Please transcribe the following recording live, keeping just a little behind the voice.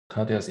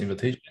Katia's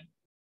invitation.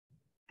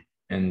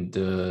 And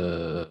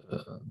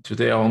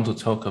today I want to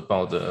talk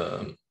about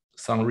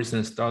some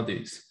recent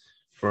studies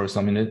for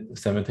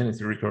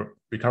simultaneous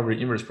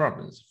recovery inverse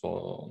problems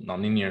for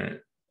nonlinear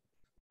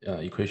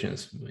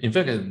equations. In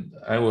fact,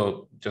 I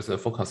will just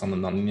focus on the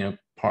nonlinear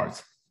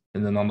part,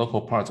 and the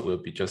nonlocal part will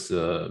be just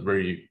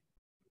very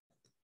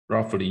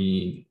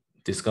roughly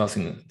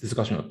discussion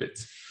a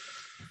bit.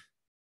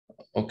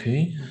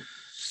 Okay,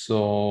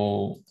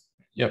 so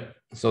yeah,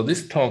 so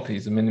this talk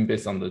is mainly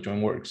based on the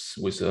joint works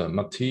with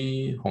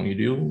Mati, Hongyu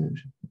Liu,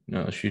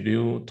 Xu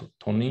Liu,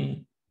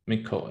 Tony,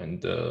 Miko,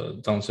 and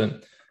Zhang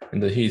Shen.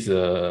 And he's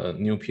a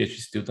new PhD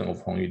student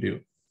of Hongyu Liu.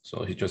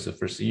 So he's just the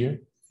first year,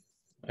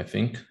 I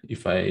think,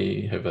 if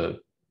I have a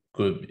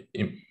good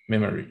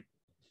memory.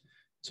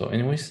 So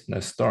anyways,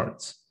 let's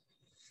start.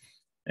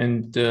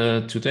 And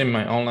today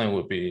my online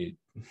will be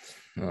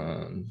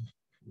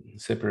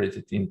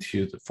separated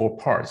into the 4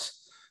 parts.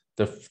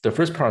 The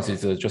first part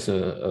is just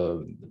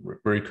a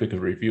very quick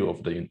review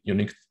of the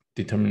unique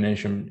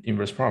determination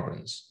inverse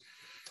problems.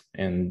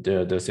 And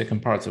the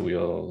second part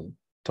will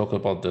talk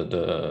about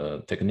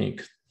the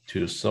technique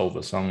to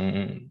solve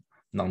some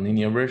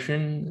nonlinear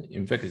version.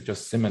 In fact, it's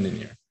just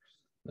semi-linear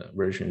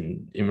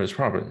version inverse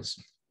problems.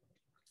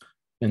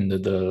 And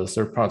the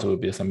third part will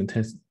be a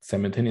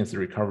simultaneous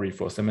recovery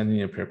for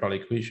semi-linear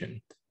parabolic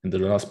equation. And the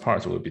last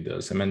part will be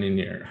the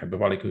semi-linear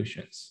hyperbolic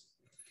equations.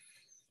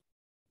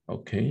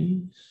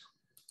 Okay.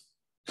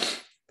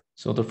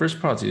 So the first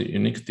part is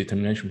unique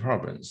determination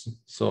problems.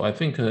 So I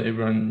think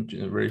everyone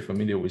is very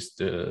familiar with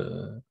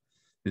the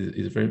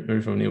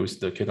very familiar with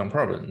the K-term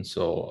problem.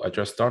 So I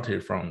just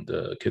started from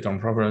the K-term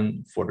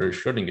problem for the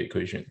Schrödinger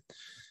equation,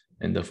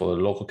 and for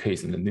the local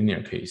case and the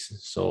linear case.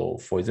 So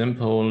for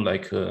example,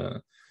 like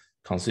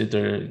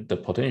consider the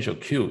potential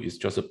Q is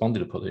just a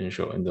bounded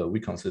potential, and we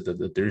consider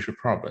the Dirichlet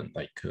problem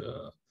like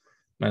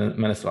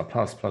minus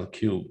Laplace plus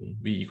Q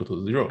V equal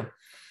to 0,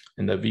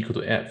 and the V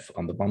equal to F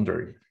on the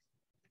boundary.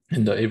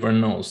 And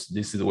everyone knows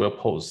this is well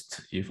posed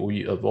if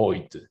we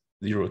avoid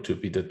 0 to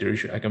be the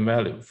Dirichlet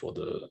eigenvalue for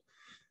the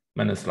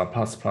minus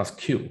Laplace plus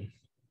Q.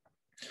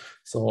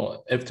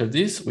 So after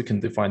this, we can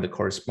define the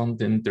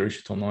corresponding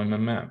Dirichlet to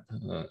Neumann map.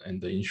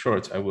 And in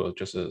short, I will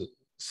just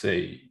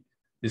say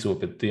this will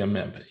be the DM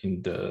map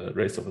in the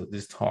rest of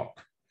this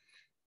talk.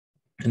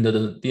 And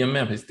the DM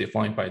map is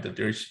defined by the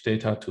Dirichlet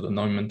data to the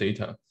Neumann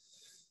data.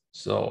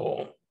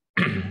 So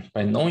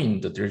by knowing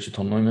the Dirichlet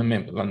to Neumann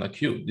map lambda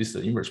Q, this is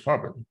the inverse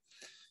problem.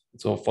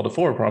 So for the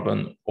forward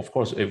problem, of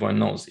course, everyone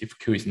knows if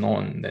Q is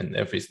known, then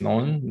F is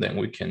known, then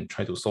we can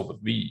try to solve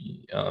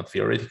V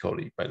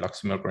theoretically by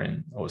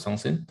Lax-Milgren or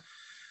something.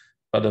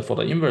 But for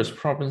the inverse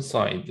problem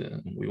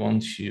side, we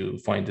want to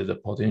find the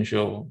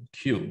potential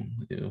Q,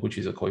 which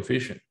is a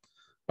coefficient,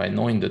 by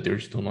knowing the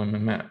Dirichlet to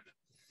Neumann map.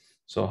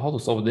 So how to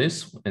solve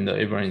this? And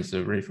everyone is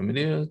very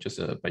familiar just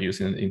by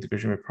using the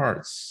integration by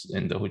parts,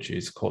 and which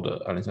is called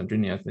the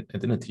Alexandrinian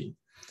identity.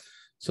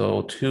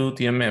 So 2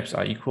 DM maps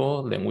are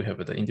equal, then we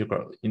have the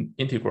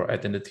integral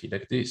identity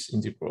like this,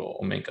 integral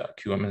omega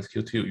Q1 minus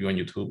Q2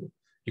 U1 U2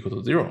 equal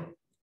to 0.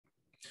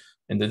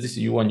 And this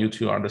U1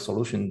 U2 are the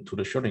solution to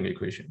the Schrödinger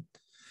equation.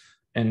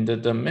 And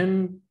the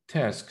main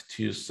task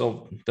to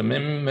solve, the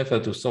main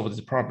method to solve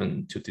this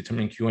problem to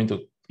determine Q1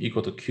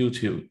 equal to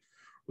Q2,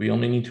 we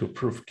only need to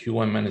prove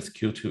Q1 minus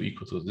Q2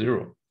 equal to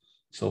 0.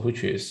 So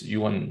which is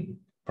U1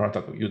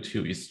 product of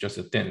U2 is just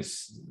a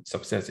dense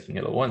subset in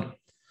L1.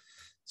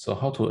 So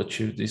how to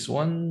achieve this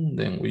one?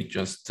 Then we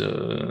just,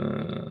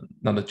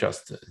 not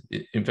just,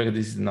 in fact,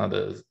 this is not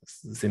a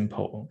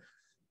simple.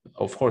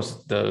 Of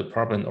course, the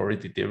problem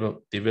already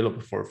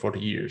developed for 40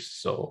 years.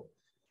 So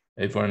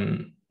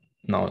everyone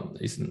now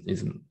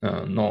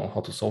know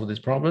how to solve this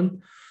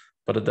problem.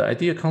 But the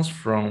idea comes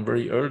from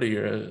very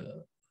earlier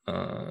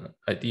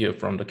idea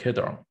from the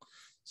K-term.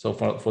 So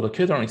for the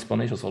K-term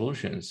exponential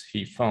solutions,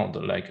 he found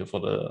like for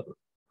the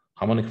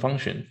harmonic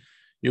function,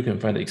 you can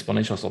find the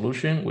exponential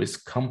solution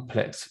with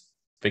complex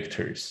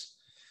vectors.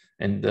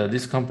 And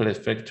this complex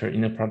vector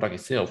inner product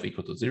itself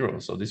equal to 0.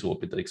 So this will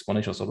be the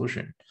exponential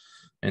solution.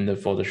 And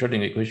for the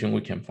Schrödinger equation,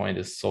 we can find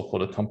the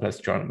so-called complex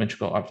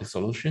geometrical object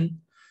solution,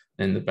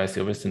 and by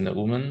Sylvester and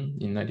Ullmann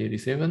in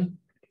 1987.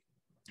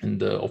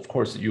 And of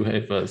course, you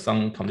have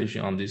some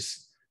condition on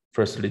this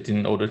first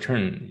leading order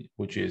term,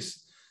 which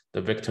is the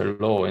vector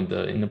law and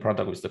the inner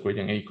product with the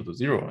gradient A equal to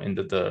 0. And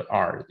the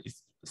R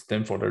is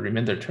stand for the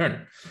remainder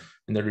term.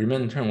 And the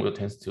remainder term will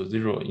tend to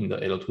 0 in the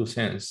L2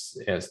 sense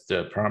as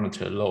the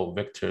parameter law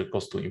vector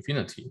goes to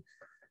infinity.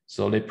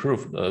 So they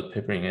prove the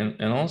paper in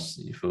Annals,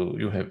 if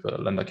you have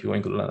lambda Q1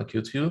 equal to lambda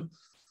Q2,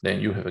 then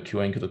you have a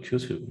Q1 equal to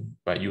Q2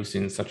 by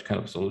using such kind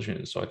of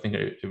solution. So I think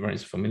everyone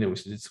is familiar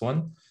with this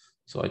one.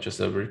 So I just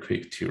very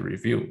quick to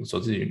review. So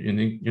this is a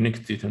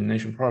unique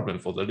determination problem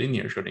for the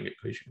linear Schrödinger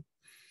equation.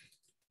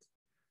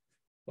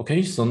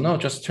 Okay, so now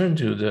just turn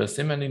to the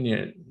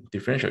semi-linear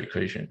differential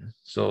equation.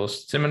 So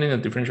semi-linear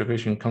differential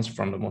equation comes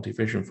from the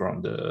motivation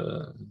from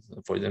the,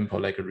 for example,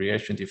 like a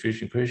reaction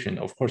diffusion equation.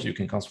 Of course, you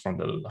can come from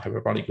the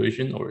hyperbolic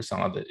equation or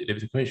some other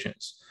elliptic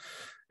equations.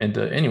 And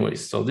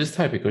anyways, so this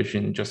type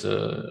equation just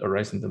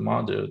arises in the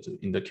model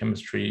in the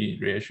chemistry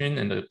reaction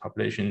and the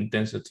population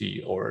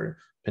density or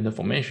penta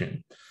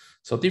formation.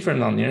 So different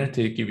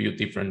nonlinearity give you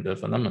different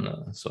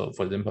phenomena. So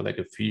for example, like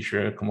a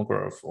Fisher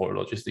homograph or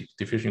logistic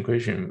diffusion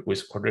equation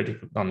with quadratic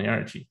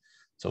nonlinearity.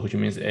 So which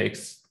means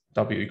x,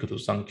 w equal to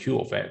some q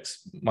of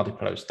x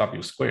multiplied with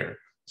w squared.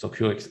 So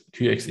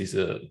qx is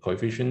a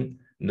coefficient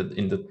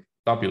in the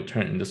w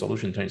term, in the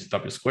solution term is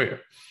w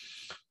squared.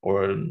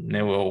 Or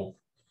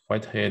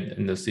Whitehead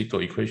and the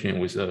Siegel equation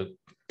with a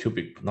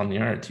cubic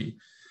nonlinearity.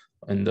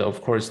 And of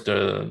course,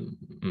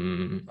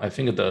 I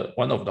think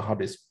one of the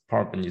hardest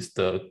problem is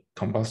the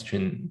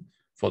combustion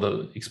for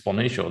the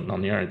exponential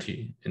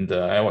nonlinearity. And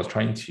I was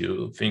trying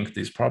to think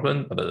this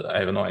problem, but I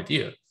have no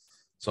idea.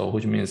 So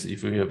which means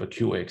if we have a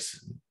qx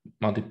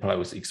multiplied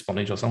with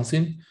exponential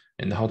something,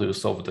 and how do you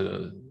solve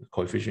the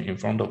coefficient in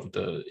front of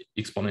the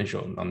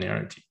exponential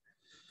nonlinearity?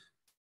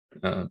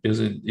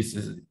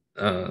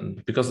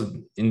 Because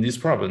in this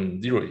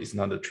problem, 0 is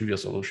not a trivial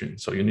solution.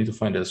 So you need to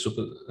find a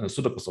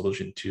suitable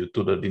solution to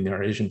do the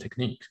linearization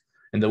technique.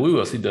 And we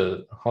will see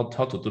how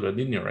to do the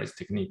linearized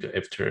technique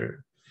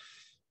after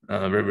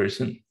very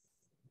soon.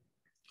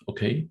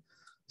 Okay,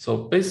 so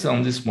based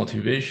on this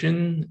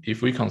motivation,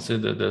 if we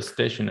consider the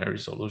stationary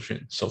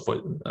solution, so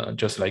for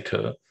just like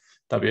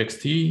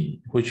wxt,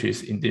 which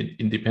is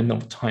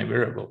independent of time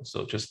variable,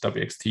 so just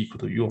wxt equal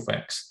to u of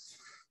x,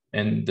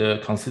 and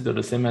consider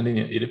the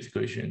semi-linear elliptic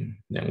equation,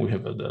 then we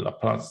have the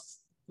Laplace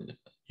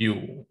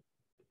u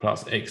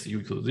plus x u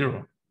equal to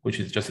 0, which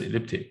is just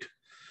elliptic.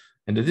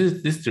 And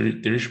this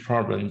Dirichlet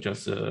problem,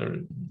 just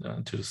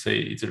to say,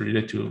 it's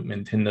related to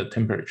maintain the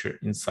temperature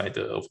inside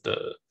of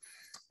the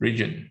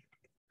region,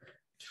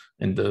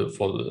 and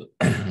for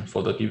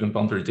the given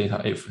boundary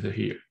data f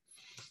here.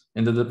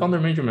 And the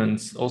boundary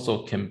measurements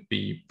also can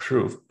be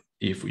proved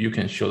if you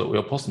can show the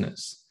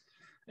well-posedness.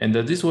 And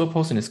this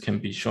well-posedness can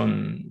be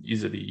shown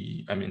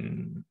easily. I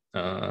mean,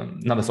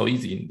 not so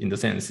easy in the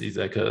sense is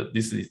like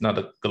this is not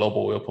a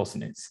global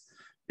well-posedness,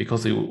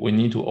 because we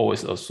need to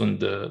always assume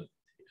the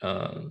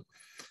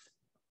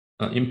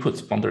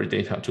input boundary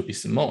data to be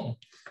small.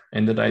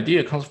 And the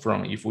idea comes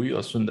from if we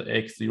assume the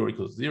x0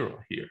 equals 0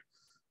 here,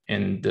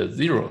 and the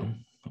 0,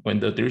 when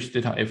the Dirichlet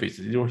data f is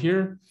 0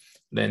 here,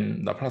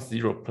 then Laplace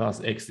 0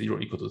 plus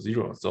x0 equal to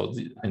 0. So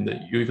and the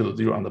u equal to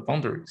 0 on the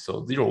boundary.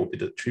 So 0 will be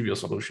the trivial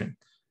solution.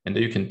 And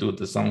then you can do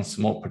some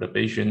small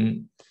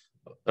perturbation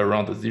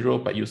around the 0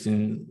 by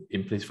using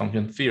in-place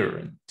function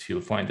theorem to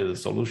find the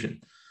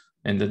solution.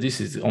 And this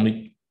is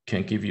only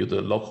can give you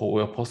the local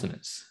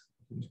well-posedness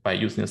by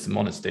using the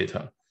smallest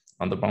data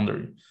on the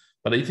boundary.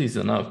 But it is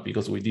enough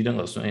because we didn't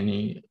assume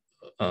any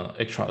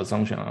extra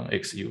assumption on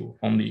xu,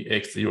 only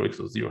x0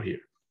 equals 0 here.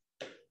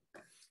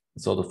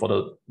 So for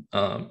the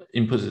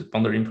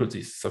boundary input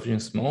is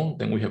sufficiently small,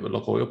 then we have a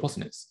local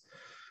well-posedness.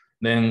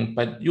 Then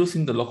by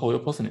using the local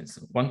well-posedness,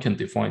 one can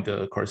define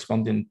the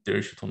corresponding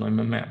Dirichlet to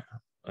Neumann map,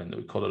 and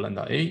we call it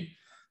lambda A,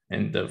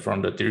 and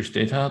from the Dirichlet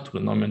data to the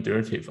Neumann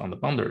derivative on the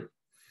boundary.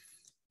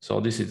 So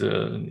this is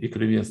the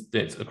equilibrium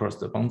state across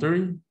the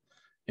boundary.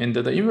 And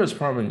the inverse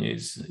problem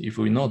is if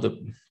we know the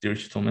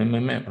Dirichlet to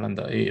Neumann map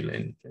lambda A,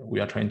 then we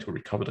are trying to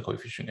recover the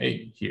coefficient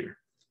A here.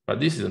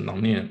 But this is a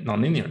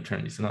nonlinear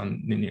term, it's not a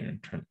linear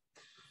term.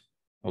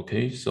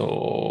 Okay,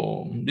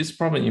 so this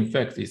problem, in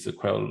fact, is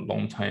quite a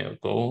long time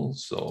ago.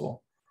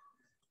 So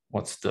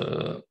what's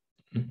the,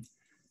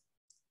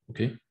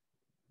 okay,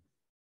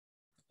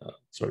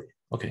 sorry,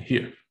 okay,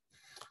 here.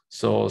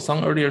 So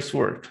some earlier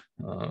work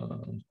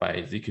by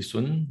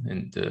Yi-Hsuan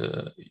and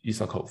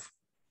Yi-Hsuan,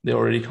 they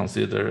already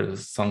consider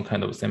some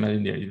kind of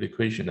semi-linear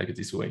equation like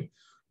this way,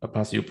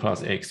 plus u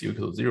plus x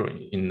equal to 0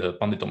 in the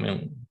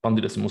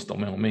bounded smooth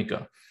domain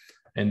omega.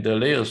 And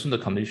they assume the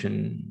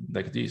condition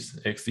like this,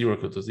 x0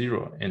 equal to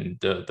 0, and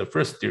the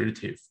first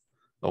derivative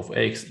of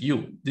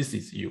xu, this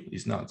is u,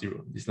 it's not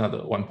 0, it's not a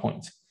 1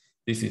 point.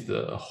 This is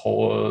the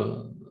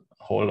whole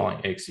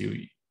line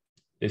xu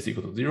is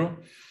equal to 0.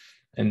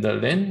 And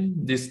then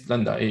this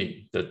lambda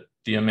A, the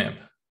DM map,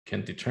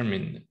 can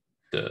determine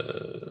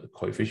the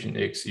coefficient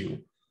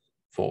xu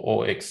for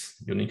all x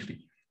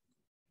uniquely.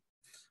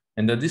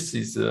 And this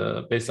is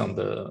based on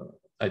the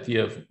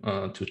idea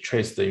of to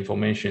trace the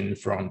information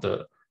from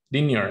the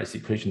linearized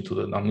equation to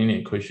the nonlinear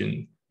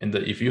equation. And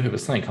if you have a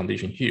sign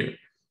condition here,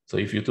 so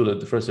if you do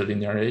the first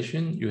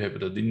linearization, you have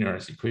the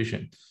linearized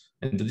equation.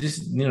 And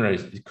this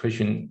linearized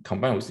equation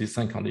combined with this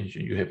sign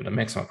condition, you have the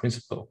maximum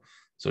principle.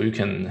 So you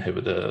can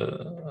have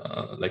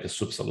the like a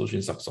soup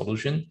solution,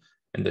 sub-solution,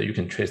 and you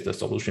can trace the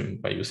solution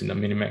by using the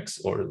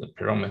minimax or the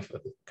Perron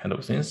method kind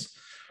of things.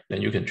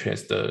 Then you can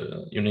trace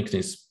the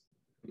uniqueness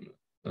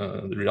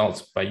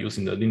results by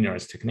using the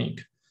linearized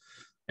technique.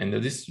 And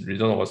this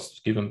result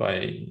was given by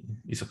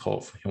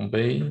Yi-Hsuan,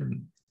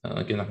 Hyunbei,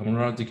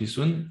 Nakamura,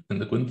 Yi-Hsuan,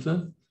 and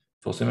Gunther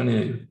for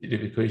semi-linear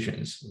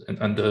equations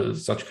and under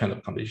such kind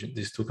of conditions,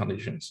 these two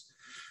conditions.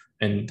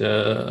 And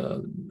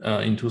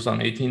in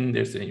 2018,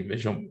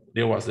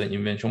 there was an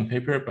invention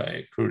paper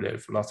by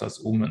Krylev, Lassas,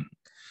 Ullman,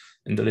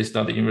 and they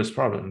studied the inverse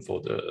problem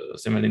for the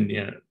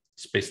semi-linear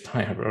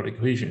space-time hyperbolic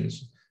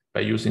equations.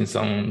 by using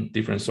some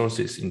different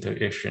sources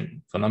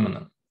interaction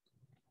phenomenon.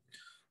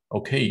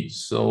 Okay,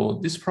 so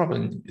this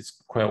problem is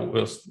quite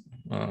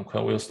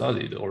well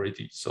studied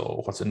already.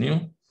 So what's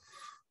new?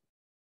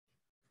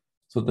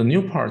 So the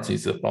new part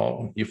is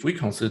about if we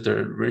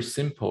consider very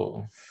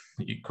simple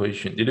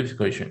equation, derivative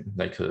equation,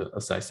 like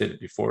as I said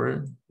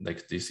before,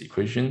 like this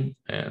equation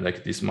and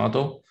like this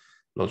model,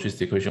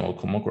 logistic equation or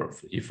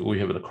homograph, if we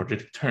have the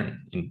quadratic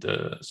term in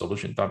the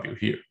solution W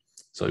here.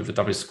 So if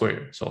W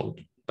squared, so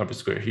W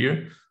squared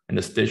here, and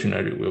the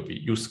stationary will be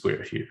U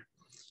squared here.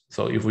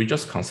 So if we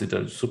just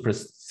consider super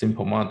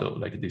simple model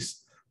like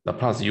this,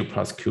 Laplace U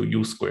plus Q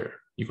U squared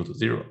equal to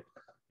 0,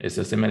 it's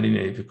a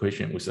semi-linear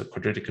equation with a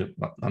quadratic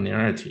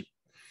nonlinearity.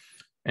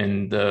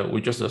 And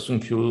we just assume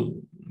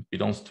Q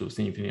belongs to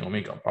C infinity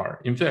omega bar.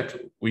 In fact,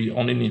 we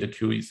only need the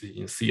Q is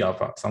in C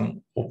alpha,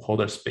 some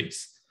order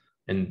space.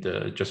 And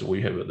just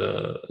we have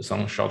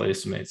some short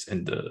estimates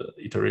and the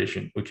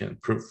iteration, we can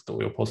prove the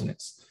well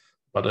posedness.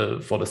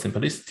 But for the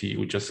simplicity,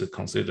 we just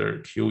consider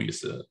Q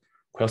is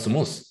quite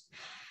smooth.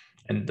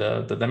 And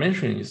the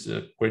dimension is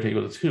greater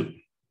equal to 2.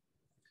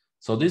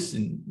 So this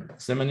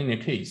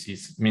semi-linear case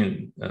is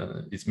meaning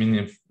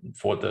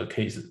for the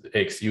case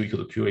x u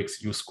equal to q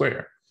x u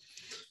squared.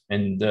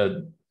 And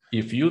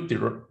if you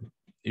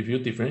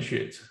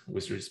differentiate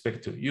with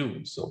respect to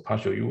u, so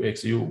partial u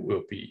x u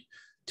will be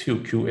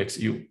 2q x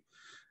u.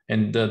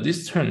 And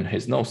this term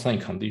has no sign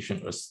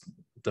condition as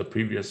the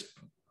previous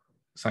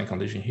sign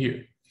condition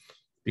here,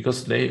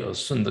 because they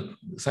assume the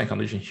sign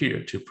condition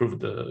here to prove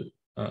the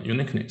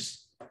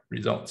uniqueness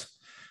result.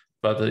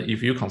 But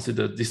if you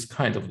consider this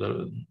kind of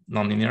the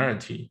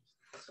nonlinearity,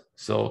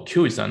 so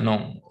q is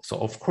unknown, so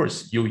of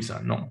course u is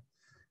unknown.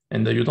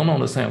 And you don't know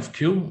the sign of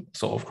q,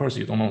 so of course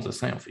you don't know the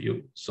sign of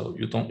u. So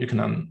you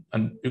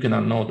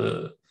cannot know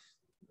the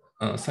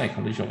sign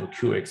condition of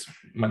qx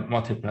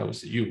multiplied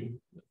with u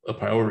a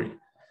priori.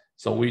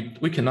 So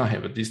we cannot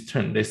have this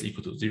term less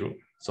equal to 0.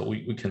 So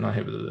we cannot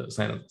have the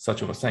sign,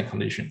 such of a sign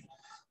condition.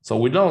 So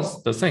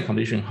without the sign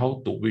condition,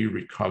 how do we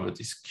recover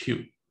this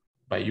q?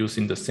 By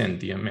using the same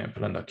DM map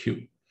lambda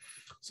q.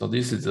 So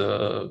this is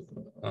a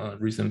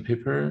recent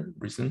paper,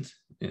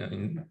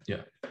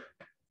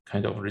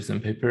 kind of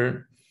recent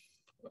paper.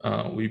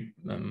 We,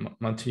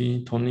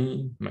 Mati,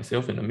 Tony,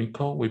 myself, and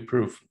Miko, we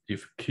prove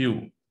if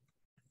q,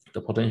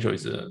 the potential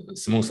is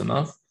smooth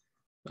enough.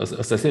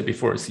 As I said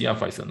before, C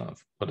alpha is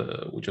enough,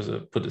 but we just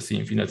put the C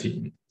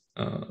infinity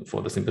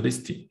for the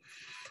simplicity.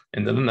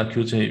 And the lambda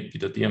qj be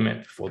the DM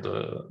map for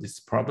this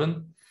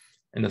problem.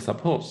 And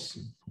suppose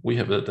we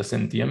have the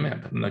same DM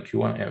map, lambda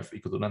q1f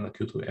equal to lambda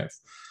q2f.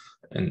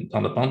 And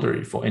on the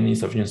boundary for any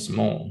sufficient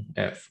small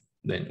f,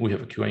 then we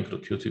have a q1 equal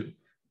to q2.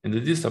 And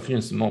this is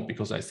sufficient small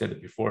because I said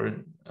it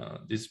before,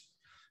 this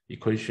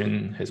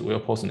equation has well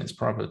posedness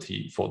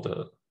property for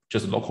the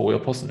just local well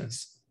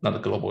posedness, not the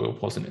global well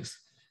posedness.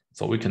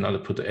 So we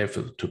cannot put the f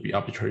to be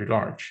arbitrarily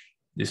large.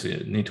 This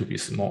need to be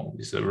small.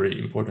 This is a very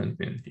important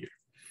thing here.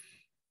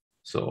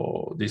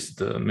 So this is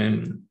the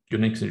main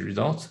unique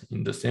result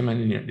in the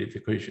semi-linear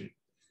equation.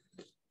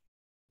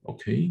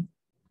 Okay,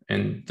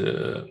 and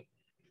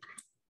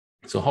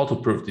so how to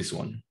prove this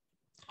one?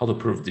 How to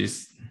prove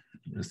this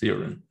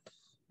theorem?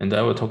 And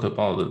I will talk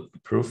about the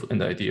proof and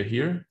the idea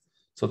here.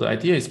 So the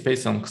idea is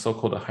based on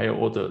so-called higher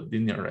order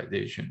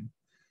linearization.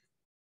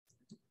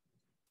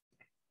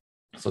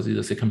 So this is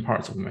the second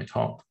part of my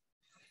talk.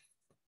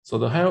 So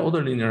the higher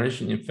order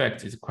linearization, in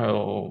fact, is quite,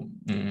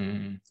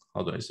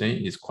 how do I say,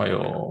 is quite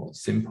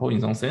simple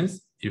in some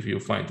sense, if you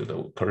find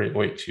the correct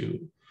way to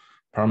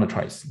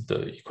parameterize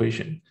the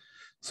equation.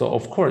 So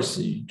of course,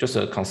 you just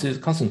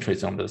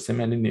concentrate on the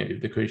semi-linear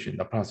equation,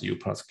 Laplace u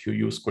plus q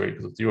u squared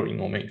equals 0 in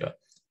omega.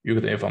 You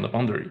get f on the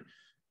boundary.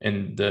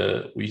 And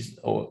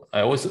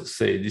I always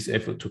say this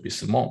f to be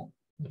small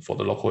for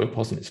the local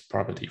posedness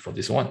property for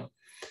this one.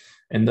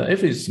 And the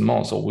f is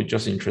small, so we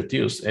just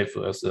introduce f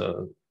as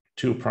a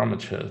two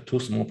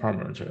small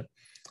parameter,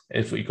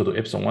 f equal to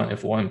epsilon 1,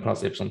 f1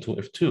 plus epsilon 2,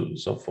 f2.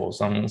 So for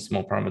some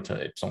small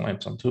parameter, epsilon 1,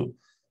 epsilon 2,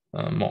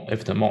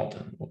 f the mod,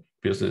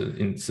 because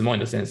in small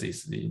in the sense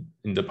is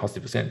in the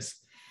positive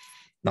sense,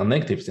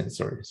 non-negative sense,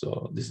 sorry.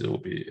 So this will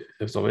be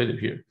observed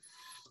here.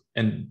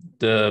 And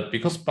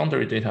because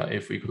boundary data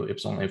f equal to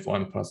epsilon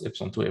f1 plus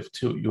epsilon 2,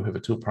 f2, you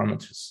have two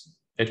parameters,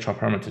 extra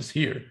parameters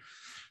here.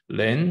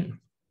 Then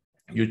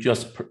you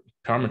just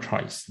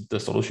parameterize the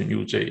solution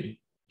uj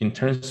in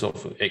terms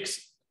of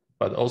x,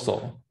 but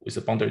also with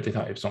the boundary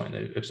data epsilon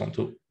and epsilon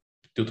 2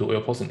 due to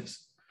well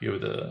posedness. You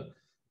have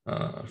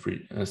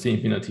the C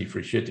infinity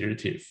free shear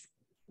derivative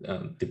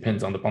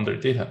depends on the boundary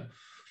data.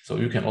 So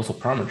you can also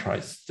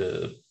parameterize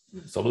the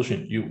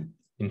solution u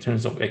in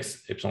terms of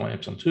x, epsilon 1,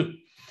 epsilon 2.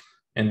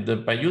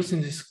 And by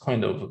using this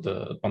kind of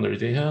the boundary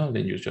data,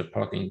 then you just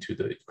plug into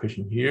the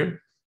equation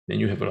here. Then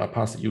you have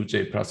Laplace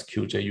uj plus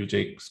qj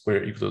uj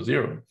squared equal to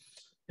 0.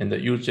 And the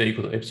uj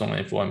equal to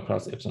epsilon f1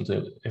 plus epsilon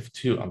 2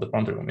 f2 on the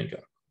boundary omega.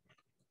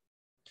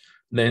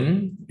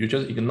 Then you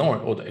just ignore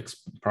all the x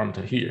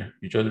parameter here.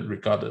 You just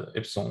regard the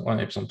epsilon 1,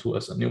 epsilon 2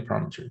 as a new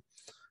parameter.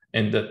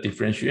 And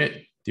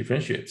differentiate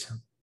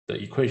the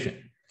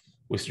equation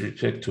with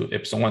respect to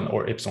epsilon 1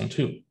 or epsilon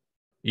 2,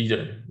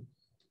 either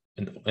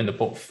and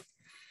both.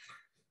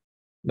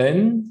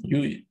 Then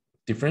you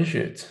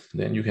differentiate,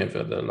 then you have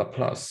the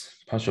Laplace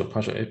partial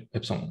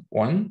epsilon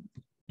 1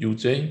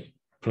 uj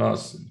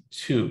plus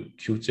 2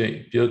 qj.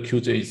 Here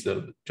qj is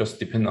just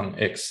depend on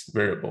x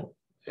variable.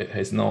 It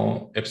has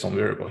no epsilon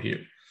variable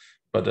here.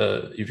 But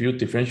if you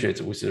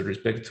differentiate with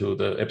respect to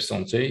the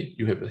epsilon j,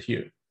 you have it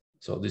here.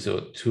 So this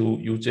is 2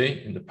 uj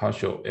and the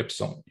partial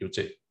epsilon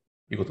uj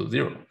equal to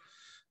 0.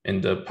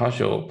 And the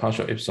partial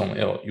epsilon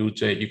L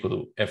uj equal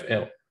to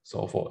FL.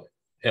 So for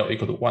L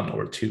equal to 1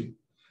 or 2.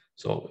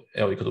 So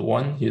L equal to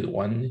 1, here's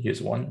 1,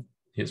 here's 1,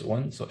 here's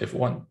 1, so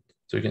F1.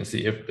 So you can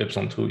see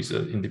epsilon 2 is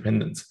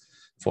independent.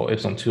 For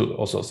epsilon 2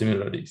 also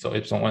similarly. So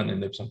epsilon 1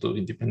 and epsilon 2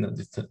 independent,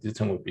 this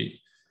term will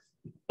be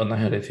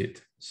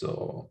annihilated.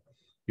 So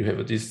you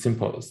have this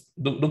simple,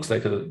 looks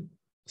like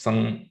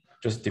some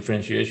just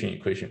differentiation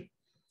equation.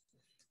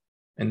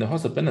 And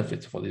what's the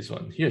benefit for this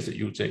one? Here's the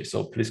uj.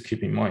 So please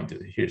keep in mind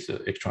that here's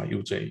the extra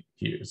uj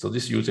here. So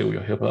this uj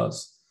will help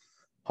us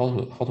how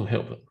to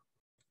help.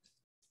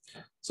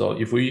 So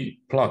if we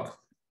plug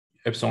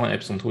epsilon 1,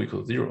 epsilon 2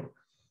 equals 0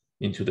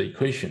 into the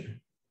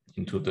equation,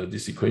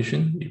 this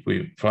equation, if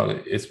we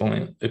plug epsilon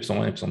 1,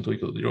 epsilon 2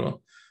 equals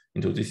 0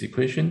 into this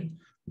equation,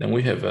 then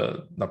we have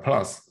a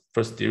Laplace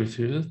first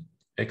derivative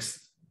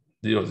x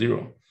 0,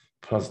 0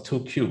 plus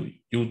 2q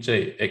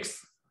uj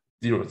x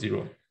 0,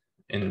 0,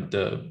 and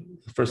the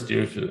first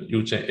derivative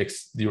uj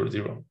x 0,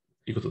 0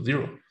 equal to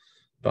 0.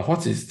 But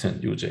what's this term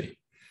uj?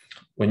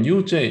 When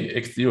uj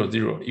x 0,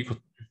 0 equal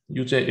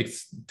uj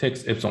x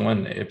takes epsilon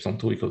 1 and epsilon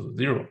 2 equals to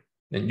 0,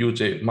 then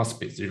uj must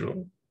be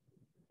 0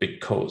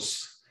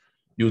 because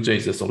uj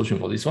is the solution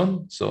for this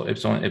one. So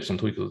epsilon 1, epsilon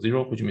 2 equals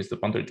 0, which means the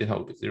boundary data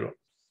will be 0.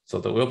 So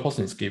the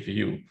well-postings give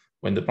you,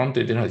 when the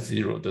boundary data is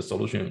 0, the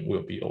solution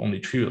will be only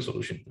trivial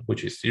solution,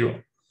 which is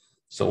 0.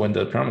 So when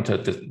the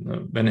parameter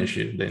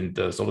vanishes, then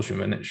the solution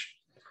vanishes.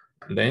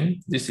 Then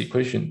this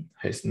equation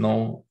has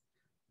no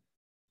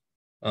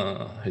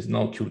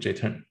qj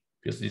term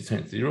because this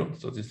term is 0,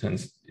 so this term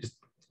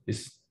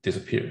is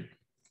disappeared.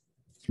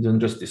 It doesn't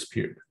just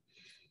disappear.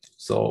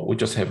 So we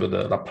just have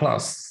the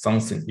Laplace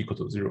something equal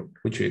to 0,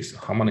 which is a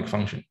harmonic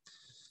function.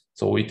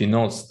 So we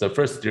denote the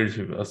first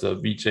derivative as a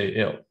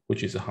VJL,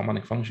 which is a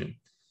harmonic function.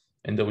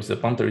 And with the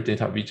boundary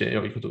data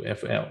VJL equal to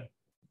FL.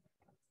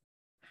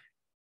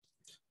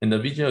 And the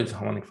VJL is a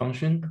harmonic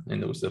function,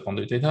 and with the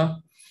boundary data.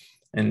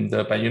 And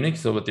by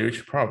uniqueness of a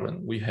Dirichlet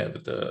problem, we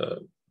have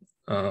the,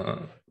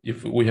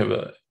 if we have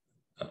a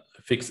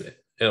fixed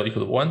L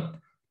equal to 1,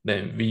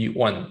 then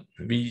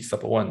V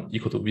sub 1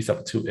 equal to V sub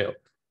 2L.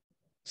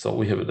 So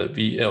we have the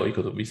VL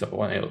equal to V sub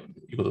 1L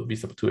equal to V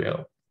sub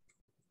 2L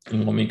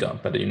in omega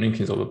by the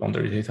uniqueness of the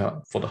boundary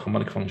data for the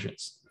harmonic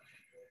functions.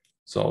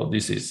 So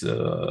this is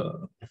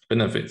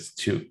benefits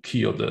to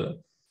kill the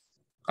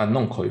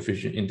unknown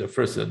coefficient in the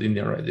first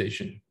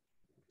linearization.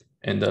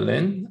 And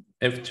then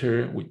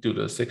after we do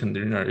the second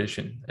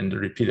linearization and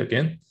repeat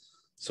again,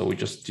 so we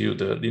just do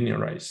the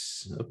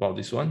linearize about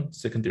this one,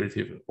 second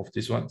derivative of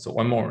this one. So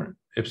one more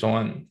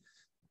epsilon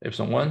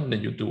 1,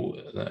 then you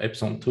do the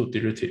epsilon 2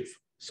 derivative.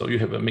 So you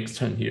have a mixed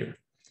term here.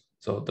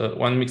 So the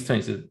one mixed term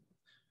is a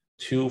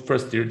 2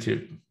 first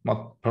derivative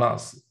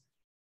plus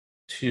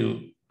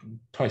 2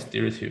 twice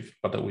derivative,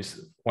 but with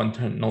one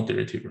term no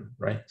derivative,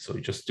 right? So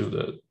you just do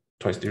the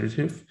twice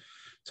derivative.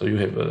 So you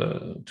have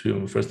a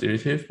 2 first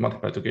derivative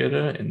multiplied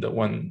together and the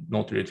 1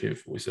 no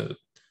derivative with a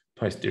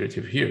twice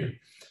derivative here.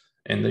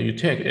 And then you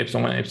take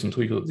epsilon 1, epsilon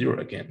 2 equals 0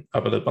 again,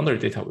 but the boundary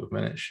data will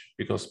vanish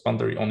because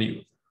boundary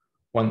only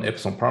 1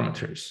 epsilon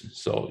parameters.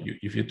 So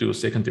if you do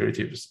second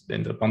derivatives,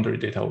 then the boundary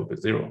data will be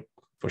 0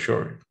 for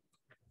sure.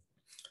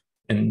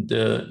 And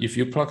if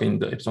you plug in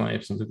the epsilon 1,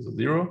 epsilon 2 equals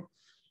 0,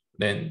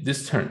 then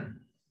this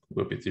term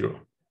will be 0,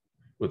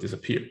 will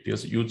disappear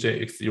because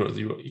uj x 0,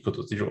 0 equal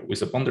to 0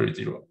 with a boundary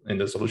 0 and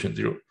the solution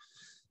 0.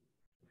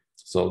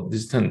 So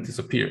this term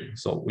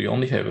disappears. So we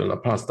only have a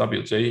Laplace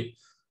wj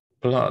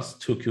plus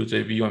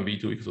 2qj v1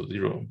 v2 equals to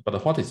 0.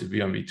 But what is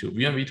v1 v2?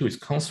 v1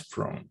 v2 comes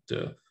from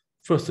the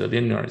first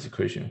linearized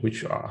equation,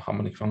 which are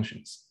harmonic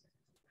functions.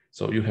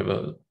 So you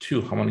have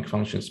 2 harmonic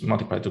functions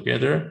multiplied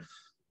together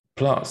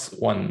plus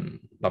 1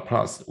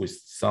 Laplace with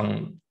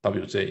some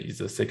wj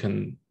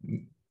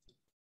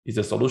is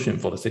a solution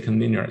for the second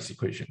linearized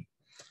equation.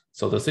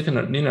 So the second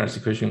linearized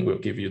equation will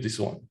give you this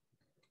one,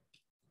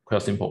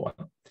 quite simple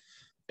one.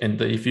 And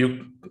if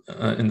you,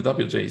 and the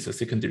wj is a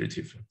second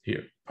derivative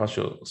here,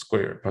 partial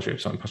square, partial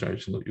epsilon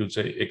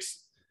uj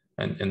x,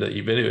 and the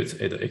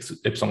evaluates at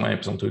epsilon 1,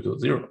 epsilon 2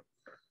 equals 0.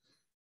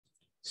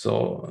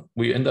 So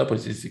we end up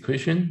with this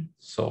equation.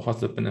 So what's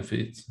the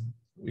benefit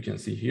we can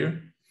see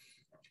here?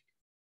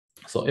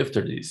 So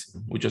after this,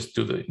 we just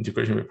do the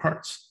integration with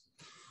parts.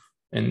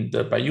 And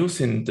by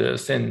using the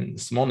same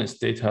smallness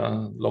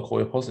data local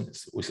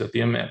well-postedness with the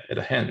DMF at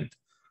hand,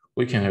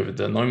 we can have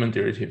the Neumann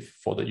derivative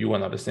for the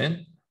U1 are the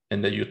same.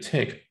 And then you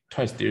take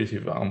twice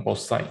derivative on both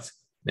sides.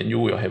 Then you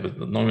will have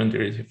the Neumann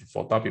derivative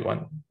for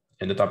W1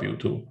 and the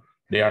W2.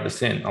 They are the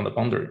same on the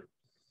boundary.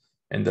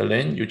 And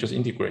then you just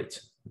integrate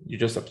You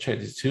just subtract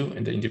these two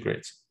and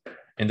integrate.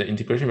 And the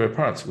integration by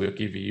parts will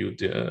give you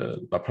the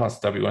Laplace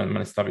W1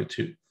 minus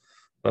W2.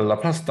 But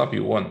Laplace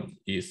W1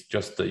 is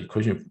just the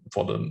equation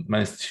for the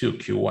minus 2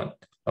 Q1.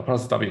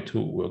 Laplace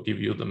W2 will give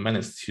you the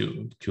minus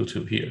 2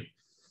 Q2 here.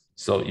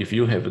 So if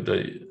you have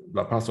the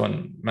Laplace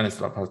 1 minus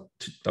Laplace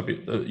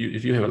W,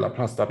 if you have a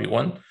Laplace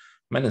W1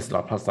 minus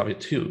Laplace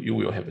W2, you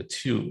will have a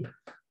 2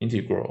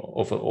 integral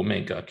over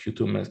omega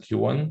Q2 minus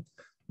Q1,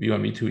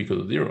 V1, V2 equal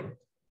to 0.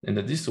 And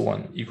this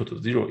one equal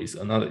to 0 is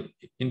another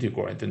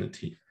integral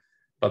identity.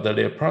 But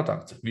their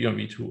product, V1,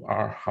 V2,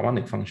 are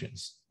harmonic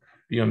functions.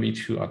 V1,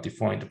 V2 are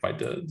defined by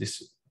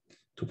this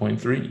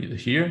 2.3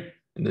 here,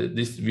 and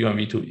this V1,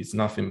 V2 is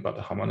nothing but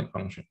a harmonic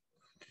function.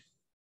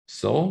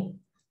 So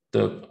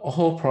the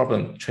whole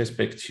problem traces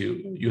back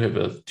to you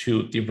have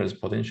two difference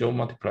potential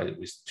multiplied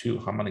with two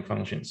harmonic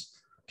functions.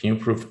 Can you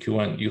prove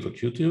Q1 equal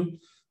to Q2?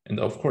 And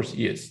of course,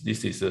 yes,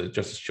 this is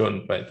just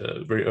shown by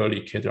the very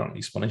early Kedron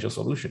exponential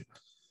solution.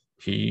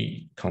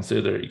 He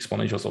considered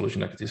exponential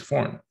solution like this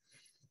form,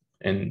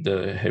 and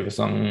have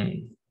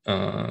some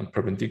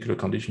perpendicular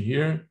condition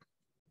here,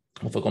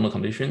 orthogonal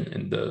condition,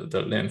 and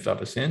the length are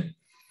the same.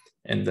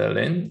 And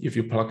then if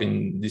you plug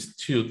in these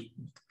two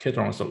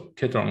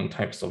Kedron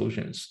type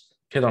solutions,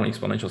 Kedron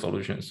exponential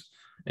solutions,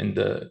 and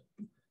the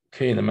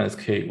k and the minus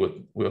k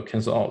will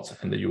cancel out,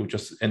 and you will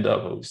just end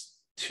up with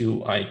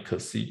 2I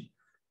cos c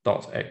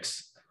dot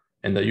x.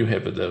 And you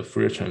have the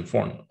Fourier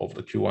transform of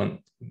the Q1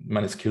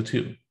 minus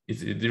Q2 is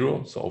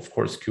 0. So of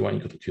course, Q1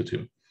 equal to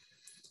Q2.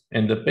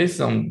 And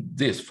based on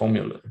this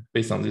formula,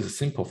 based on this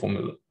simple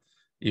formula,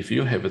 if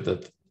you have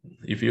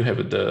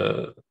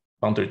the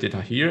boundary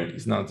data here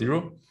is not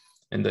 0,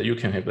 and you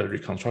can have a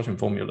reconstruction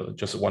formula,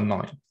 just one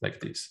line like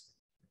this.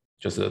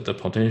 Just the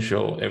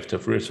potential after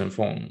Fourier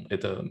transform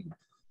at the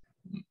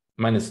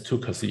minus 2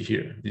 cos c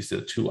here. This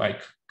is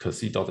 2I cos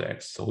c dot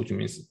x, so which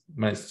means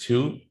minus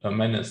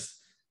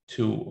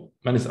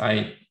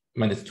I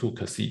minus 2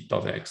 cos c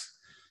dot x.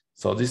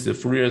 So this is the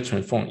Fourier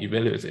transform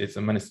evaluated as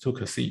a minus 2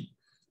 cos c.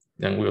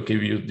 Then we'll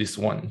give you this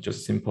one,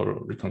 just simple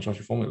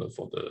reconstruction formula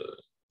for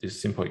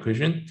this simple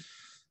equation.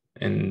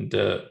 And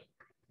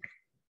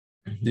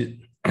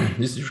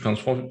this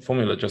reconstruction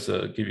formula just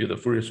give you the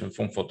Fourier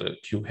transform for the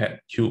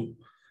Q.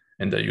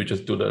 And you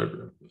just do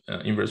the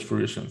inverse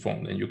Fourier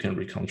transform, and you can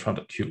reconstruct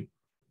the Q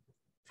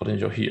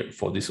potential here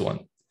for this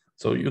one.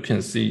 So you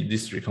can see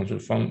this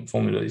reconstruction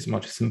formula is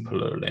much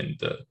simpler than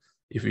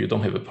if you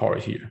don't have a power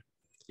here.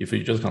 If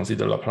you just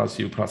consider Laplace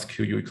U plus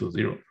QU equals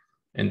 0,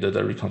 and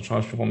the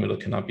reconstruction formula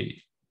cannot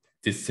be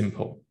this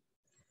simple.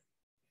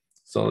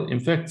 So in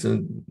fact,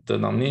 the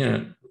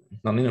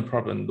nonlinear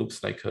problem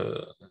looks like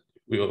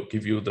will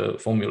give you the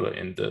formula,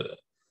 and the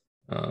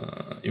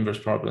inverse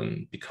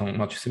problem become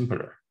much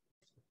simpler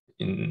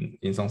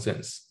in some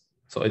sense.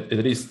 So at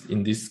least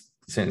in this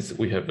sense,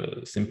 we have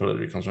a simpler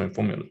reconstruction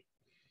formula,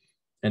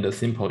 and a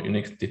simple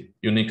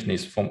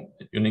uniqueness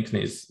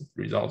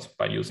results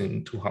by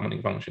using two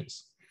harmonic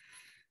functions.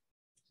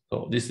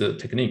 So this is a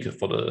technique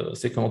for the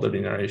second order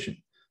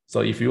linearization.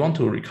 So if you want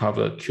to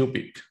recover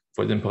cubic,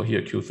 for example,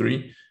 here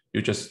Q3,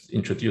 you just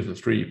introduce the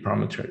three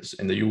parameters,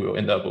 and you will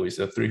end up with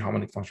three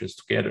harmonic functions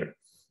together.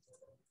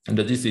 And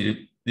this is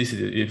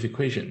the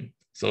equation.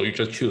 So you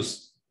just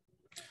choose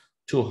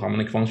two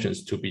harmonic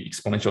functions to be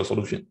exponential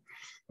solution.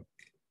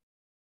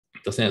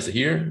 The same as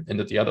here, and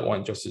the other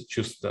one just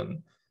choose the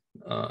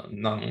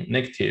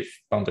non-negative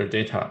boundary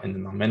data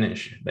and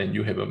non-managed. Then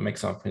you have a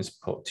maximum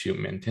principle to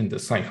maintain the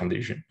sign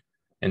condition,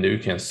 and you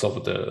can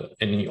solve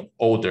any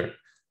order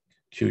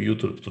QU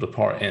to the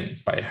power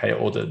n by higher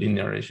order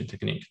linearization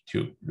technique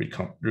to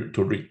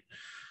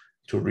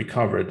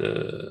recover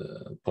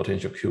the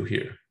potential Q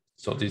here.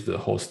 So this is the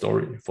whole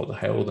story for the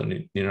higher order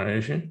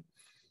linearization.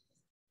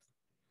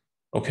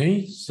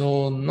 Okay,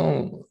 so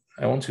now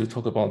I want to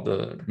talk about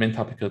the main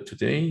topic of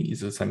today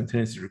is the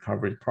simultaneous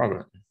recovery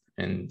problem.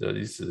 And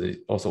this is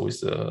also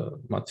with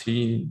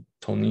Mati,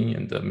 Tony,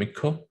 and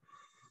Mikko.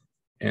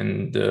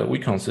 And we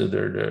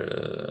consider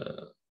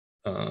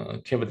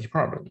the cavity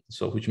problem.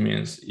 So which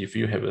means if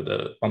you have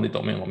the bounded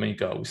domain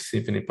omega with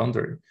infinite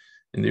boundary,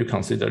 and you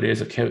consider there's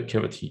a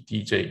cavity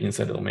dj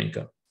inside the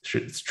omega,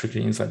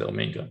 strictly inside the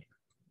omega,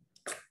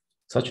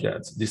 such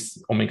that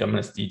this omega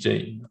minus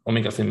dj,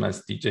 omega same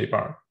minus dj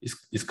bar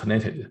is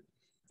connected.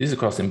 This is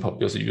quite simple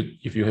because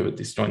if you have a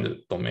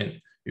disjointed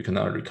domain, you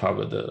cannot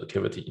recover the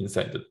cavity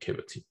inside the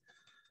cavity.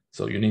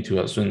 So you need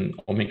to assume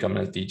omega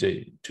minus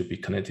dj to be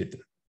connected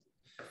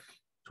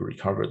to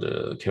recover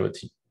the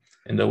cavity.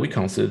 And we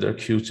consider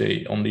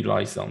Qj only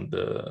lies on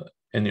the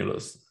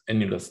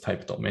annulus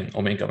type domain,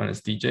 omega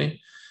minus dj,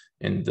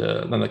 and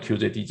then the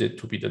Qj dj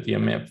to be the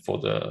DMF for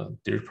the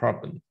Dirichlet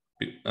problem.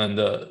 And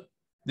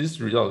this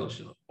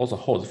result also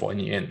holds for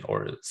any n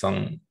or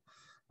some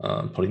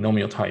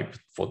polynomial type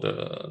for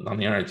the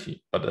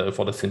nonlinearity, but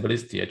for the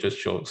simplicity, I just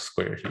show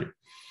square here.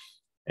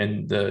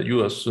 And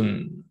you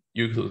assume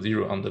u equal to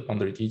 0 on the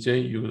boundary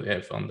dj, u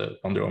f on the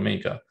boundary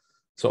omega.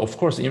 So of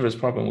course, inverse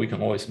problem, we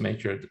can always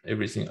measure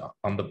everything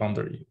on the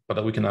boundary,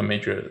 but we cannot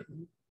measure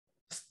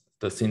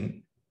the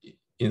thing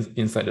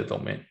inside the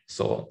domain.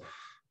 So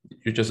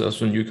you just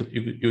assume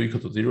u equal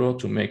to 0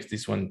 to make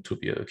this one to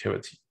be a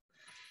cavity.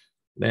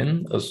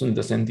 Then assume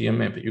the same DM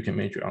map you can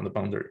measure on the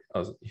boundary.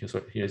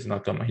 Here is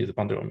not gamma, here's the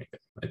boundary omega.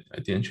 I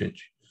didn't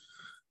change.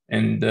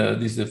 And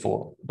this is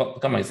for,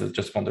 but gamma is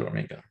just boundary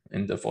omega.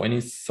 And for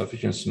any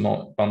sufficient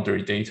small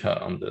boundary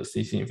data on the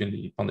CC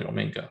infinity boundary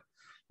omega,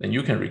 then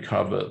you can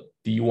recover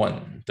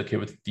D1, the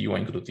cavity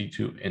D1 equal to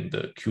D2, and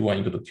the Q1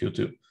 equal to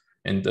Q2.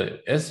 And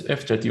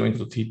after D1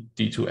 equal to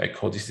D2, I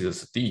call this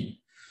as D.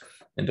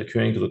 And the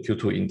Q1 equal to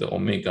Q2 in the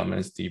omega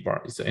minus D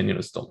bar is the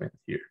annulus domain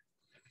here.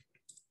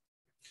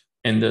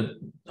 And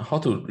how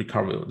to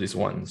recover this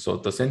one? So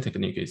the same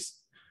technique is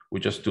we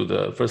just do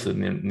the first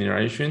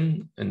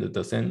linearization, and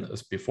the same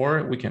as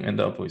before, we can end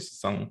up with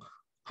some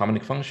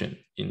harmonic function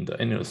in the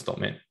annulus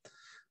domain.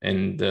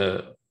 And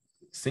the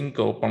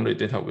single boundary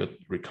data will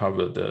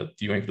recover the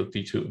D1 equal to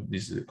D2.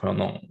 This is quite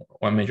known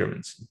one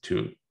measurement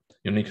to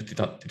uniquely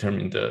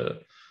determine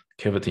the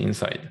cavity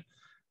inside.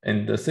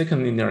 And the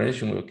second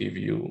linearization will give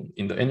you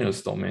in the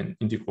annulus domain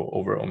integral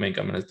over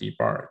omega minus D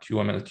bar,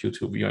 Q1 minus Q2,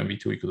 V1,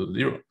 V2 equal to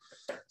 0.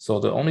 So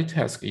the only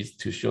task is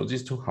to show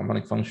these two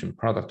harmonic function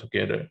product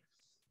together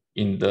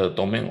in the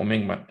domain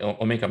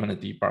omega minus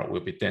D bar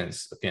will be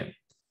dense again.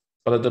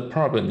 But the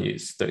problem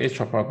is, the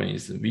extra problem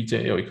is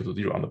VJL equal to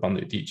 0 on the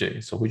boundary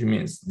DJ. So which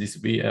means this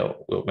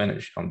VL will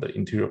vanish on the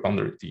interior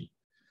boundary D.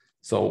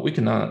 So we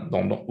can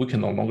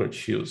no longer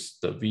choose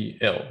the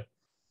VL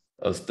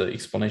as the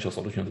exponential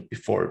solution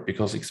before,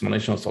 because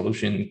exponential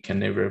solution can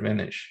never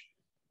vanish.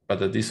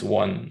 But this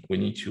one, we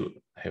need to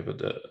have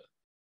the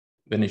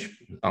vanish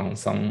on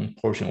some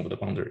portion of the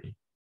boundary,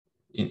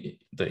 in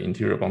the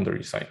interior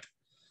boundary side.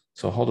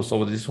 So how to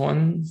solve this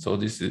one? So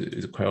this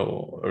is quite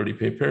early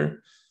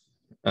paper,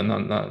 and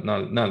not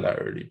that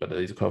early, but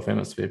it's quite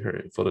famous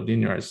paper for the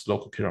linearized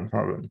local Keran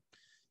problem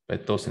by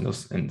Dos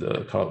and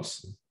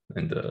Klaus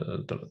and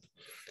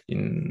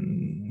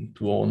in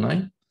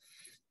 2009.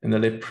 And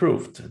then they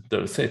proved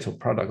the set of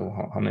product of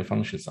harmonic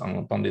functions on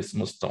a bounded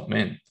smooth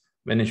domain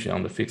vanishing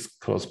on the fixed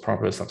closed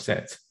proper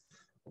subset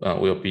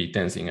will be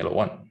dense in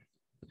L1.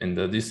 And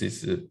this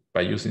is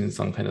by using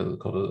some kind of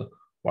called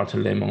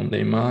Water-Lemon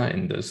lemma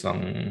and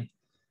some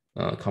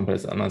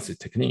complex analysis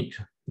technique,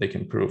 they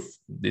can prove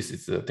this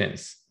is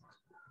dense.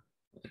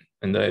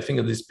 And I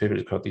think this paper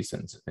is quite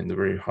decent and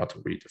very hard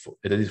to read,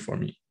 at least for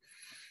me.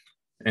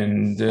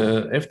 And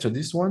after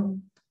this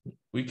one,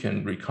 we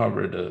can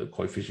recover the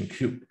coefficient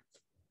cube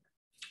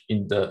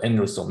in the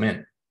annulus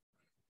domain.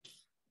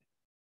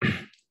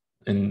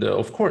 And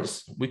of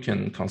course, we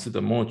can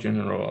consider more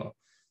general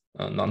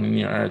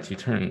nonlinearity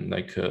term,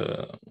 like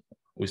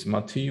with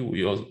Mati,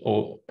 we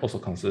also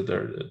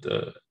consider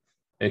the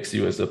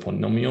XU as a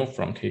polynomial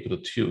from k equal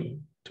to 2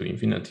 to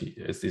infinity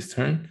as this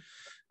term.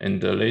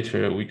 And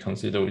later we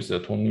consider with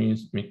Tony,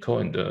 Mikko,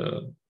 and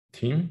the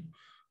team,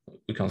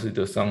 we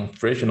consider some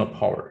fractional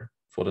power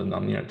for the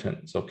nonlinear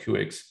term. So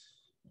Qx,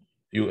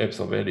 U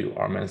absolute value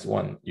R minus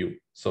 1 U.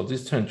 So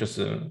this term just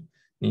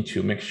need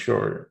to make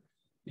sure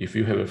if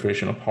you have a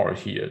fractional power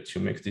here to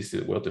make this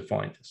well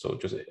defined. So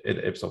just add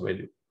absolute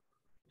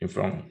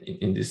value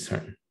in this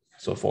term.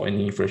 So for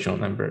any fractional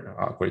number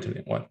greater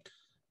than 1.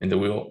 And then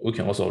we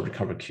can also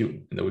recover Q,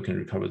 and then we can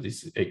recover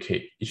this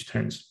AK each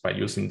terms by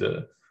using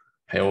the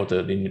higher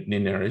order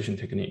linearization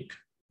technique.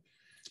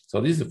 So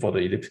this is for the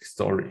elliptic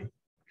story.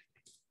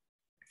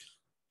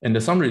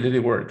 And some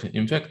related work.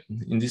 In fact,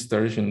 in this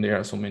direction, there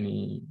are so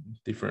many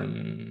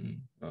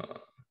different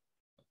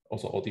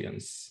also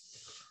audience.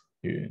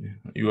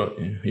 You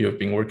have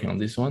been working on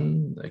this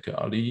one, like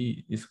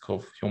Ali,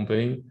 Iskov,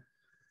 Hyunbei,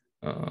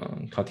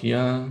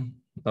 Katia.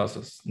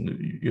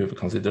 You have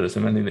considered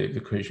semantic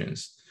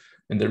equations.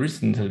 And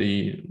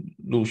recently,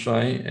 Lu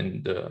Shuai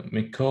and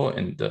Mikko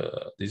and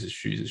this is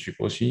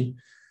Shiboshi,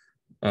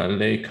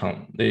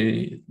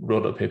 they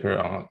wrote a paper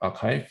on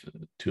arXiv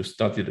to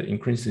study the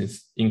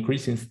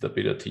increasing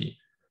stability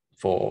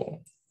for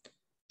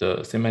the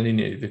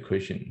semilinear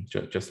equation,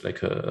 just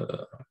like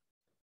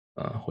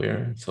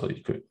where. So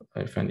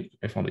I found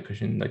the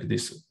equation like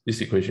this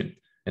equation,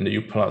 and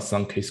you plus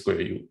some k square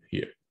u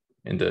here,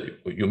 and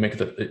you make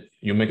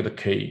the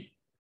k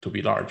to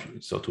be large,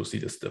 so to see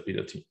the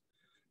stability.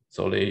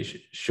 So they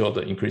show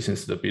the increasing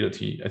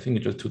stability, I think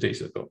just 2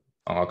 days ago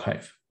on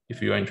arXiv. If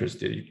you are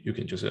interested, you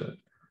can just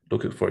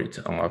look for it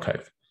on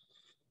arXiv.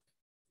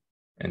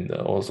 And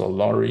also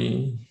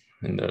Laurie,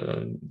 and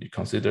you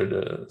consider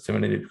the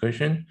semilinear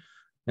equation,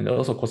 and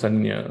also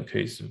cosilinear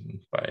case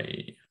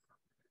by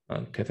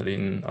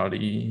Kathleen,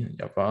 Ali,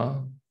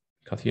 Yava,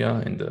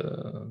 Katia, and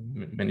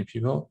many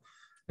people.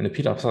 And the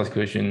P-Laplace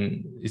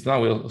equation is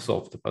not well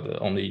solved,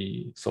 but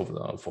only solved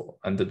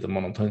under the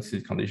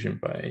monotonicity condition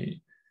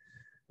by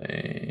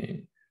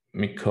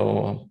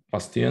Mikko,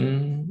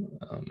 Bastian,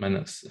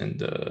 Manus, and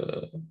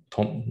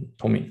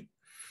Tommy.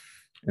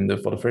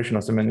 And for the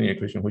fractional semilinear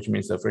equation, which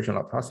means the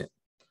fractional Laplacian,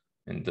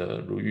 and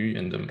Ruyu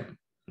and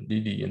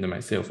Lily and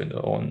myself and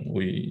on,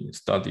 we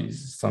study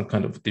some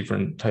kind of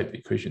different type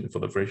equation for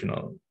the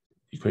fractional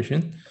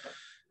equation.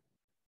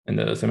 And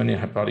the semi-linear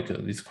hyperbolic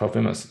is quite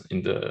famous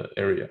in the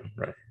area,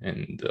 right?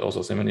 And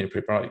also semi-linear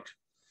parabolic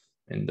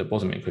and the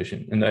Boltzmann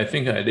equation. And I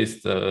think at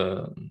least,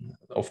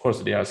 of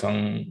course, there are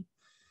some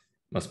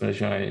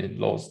manipulation I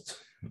lost.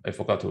 I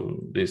forgot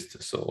to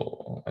list,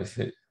 so I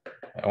said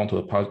I want to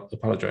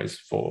apologize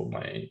for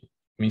my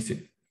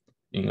missing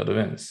in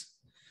advance.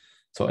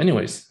 So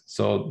anyways,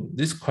 so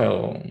this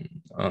quite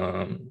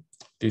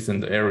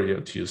decent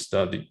area to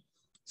study.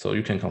 So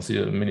you can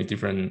consider many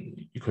different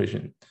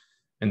equations.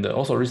 And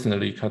also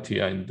recently,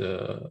 Katia and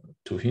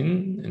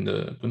Tuhin and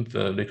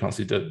Gunther, they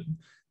considered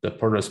the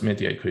porous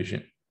media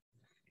equation.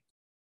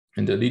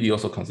 And Lily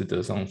also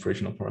considered some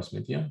fractional porous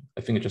media.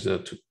 I think just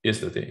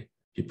yesterday,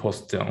 he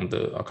posted on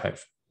the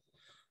archive.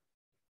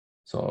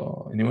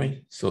 So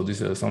anyway, so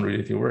this is some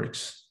related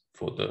works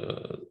for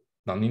the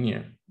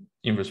nonlinear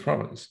inverse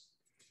problems.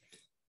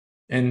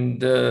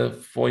 And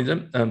for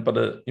them,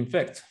 but in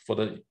fact, for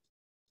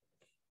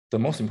the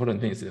most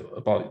important thing is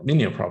about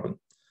linear problem.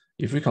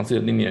 If we consider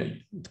linear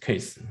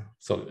case,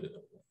 so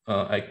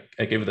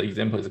I gave the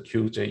example is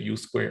QJU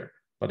square,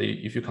 but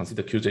if you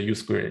consider QJU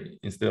square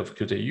instead of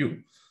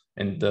QJU,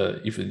 and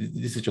if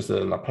this is just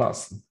a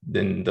Laplace,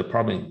 then the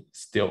problem is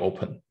still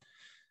open.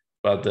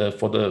 But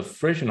for the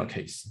fractional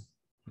case,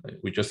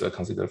 we just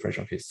consider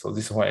fractional case. So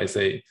this is why I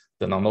say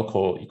the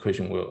non-local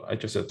equation I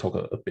just talk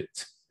a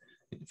bit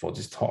for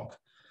this talk.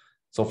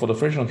 So for the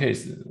fractional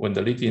case, when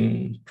the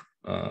leading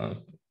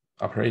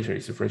operator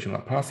is a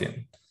fractional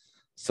Laplacian,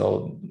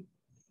 so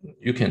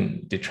you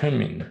can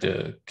determine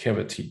the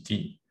cavity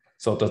D.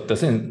 So the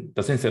same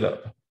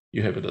setup,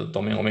 you have the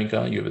domain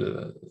omega, you have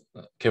the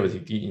cavity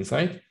D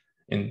inside,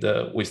 and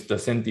with the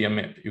same DM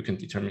map, you can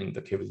determine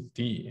the cavity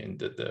D and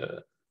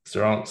the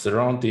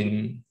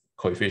surrounding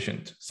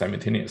coefficient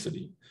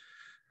simultaneously.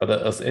 But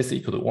as S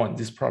equal to 1,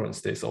 this problem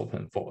stays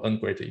open for n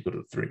greater equal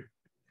to 3.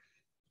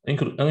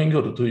 N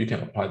equal to 2, you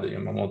can apply the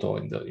Yamamoto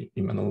and the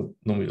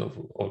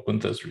Imanolov or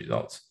Gunther's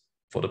results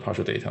for the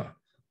partial data.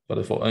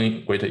 But for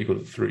n greater equal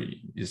to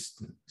 3, is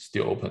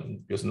still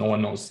open because no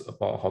one knows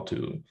about how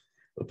to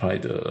apply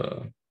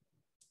the.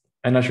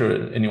 I'm not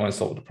sure anyone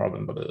solved the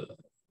problem, but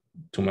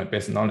to my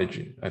best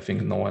knowledge, I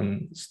think no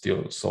one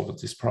still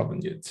solved this problem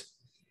yet.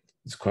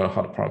 It's quite a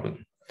hard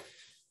problem.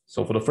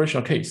 So for the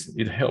fractional case,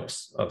 it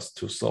helps us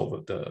to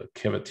solve the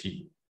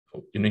cavity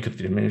unique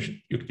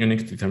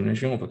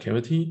determination of a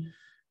cavity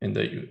and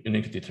the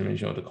unique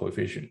determination of the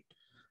coefficient.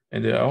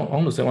 And I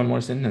want to say one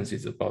more sentence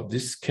is about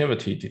this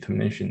cavity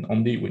determination.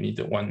 Only we need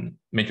one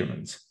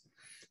measurement,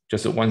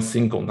 just one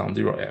single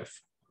non-zero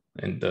f,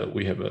 and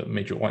we have a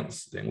major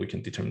ones, then we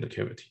can determine the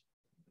cavity.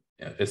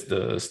 Yeah, it's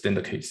the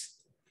standard case.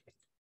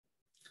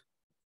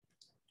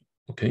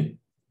 Okay.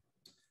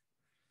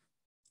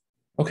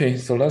 Okay,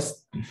 so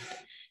let's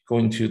go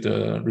into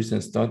the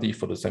recent study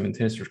for the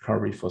simultaneous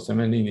recovery for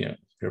semi-linear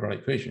parabolic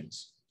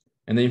equations.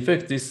 And in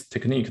fact, this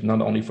technique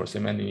not only for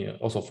semi-linear,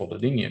 also for the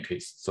linear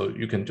case. So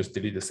you can just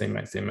delete the same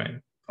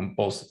on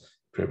both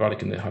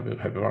parabolic and the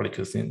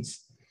hyperbolic scenes.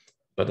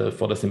 But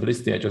for the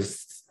simplicity, I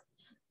just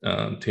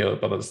tell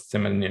about the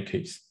semi-linear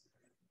case.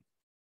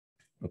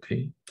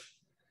 Okay.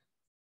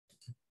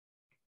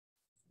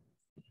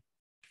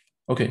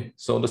 Okay,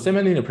 so the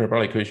semi-linear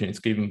parabolic equation is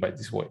given by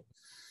this way.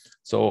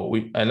 So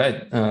I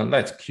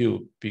let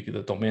Q be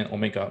the domain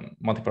omega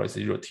multiplied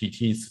 0 t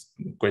is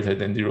greater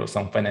than 0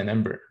 some finite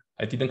number.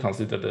 I didn't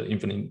consider the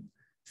infinite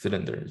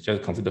cylinder,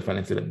 just consider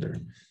finite cylinder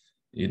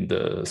in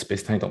the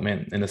space-time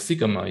domain. And the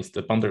sigma is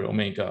the boundary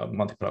omega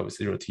multiplied with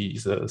 0 t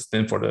is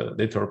stand for the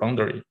lateral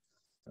boundary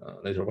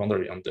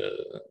on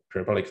the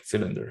parabolic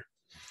cylinder.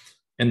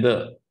 And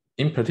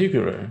in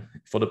particular,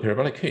 for the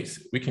parabolic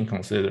case, we can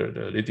consider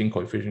the leading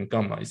coefficient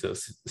gamma is a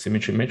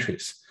symmetry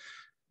matrix.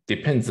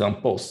 Depends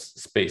on both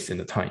space and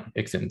the time,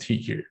 x and t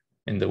here.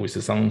 And with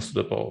some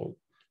suitable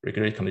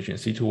regulatory condition,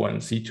 C21,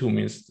 C2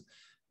 means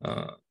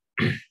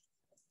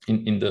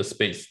in the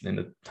space, and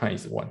the time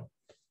is 1.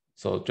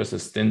 So just a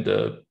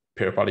standard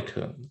parabolic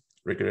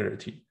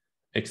regularity.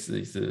 X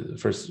is the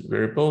first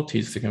variable, t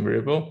is the second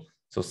variable.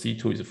 So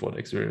C2 is for the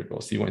x variable,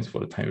 C1 is for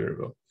the time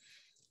variable.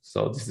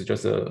 So this is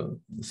just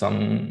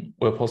some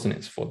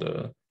well-postness for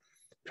the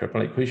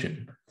parabolic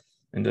equation.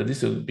 And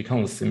this will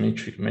become a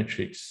symmetric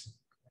matrix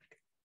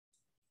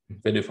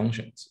value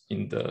functions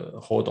in the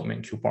whole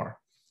domain Q bar.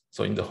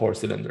 So in the whole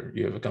cylinder,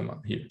 you have a gamma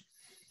here.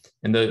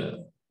 And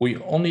we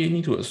only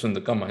need to assume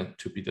the gamma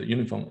to be the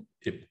uniform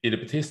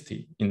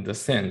ellipticity in the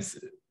sense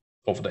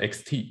of the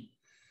xt,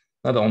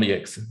 not only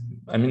x.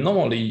 I mean,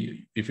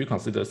 normally, if you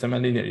consider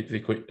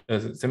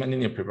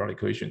semi-linear parabolic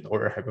equation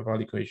or a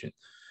hyperbolic equation,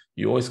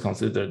 you always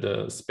consider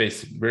the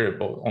space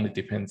variable only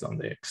depends on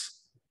the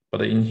x.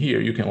 But in here,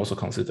 you can also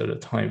consider the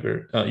time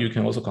you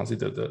can also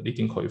consider the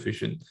leading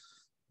coefficient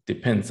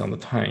depends on the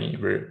time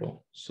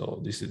variable.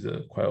 So this is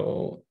quite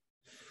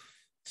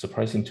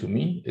surprising to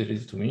me, it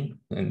is to me.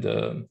 And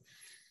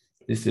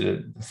this is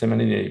a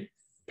semi-linear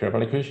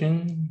parabolic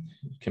equation,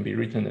 can be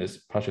written as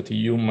partial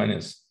tu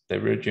minus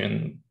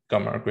divergent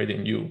gamma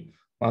gradient u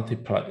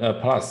multiplied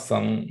plus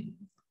some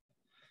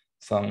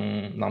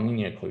some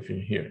nonlinear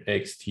coefficient here,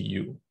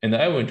 xtu. And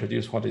I will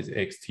introduce what is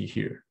xt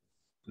here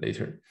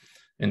later.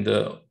 And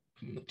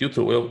due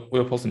to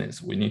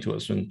well-positiveness, we need to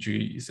assume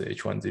G is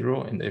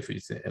H10 and F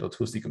is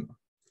L2 sigma.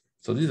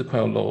 So this is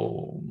quite a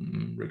low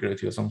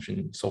regularity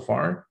assumption so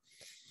far.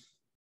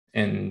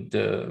 And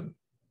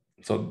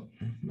so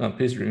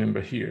please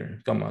remember here,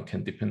 gamma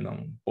can depend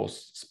on both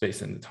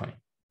space and time.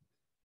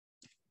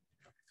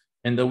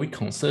 And we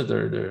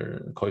consider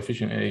the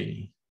coefficient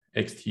A,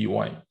 xt,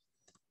 y.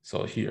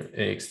 So here,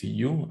 A, xt,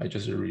 u, I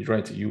just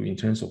rewrite u in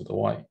terms of the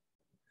y.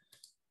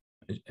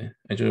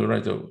 I just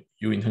write the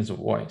u in terms of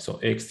y. So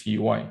xt,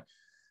 y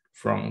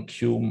from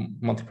q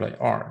multiply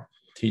r,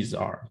 t is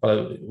r.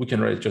 But we can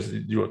write just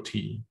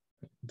 0t,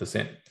 the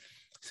same.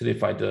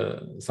 Simplify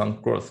some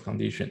growth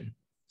condition.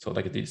 So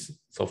like this.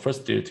 So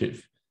first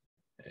derivative,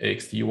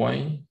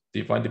 xdy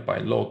divided by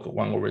log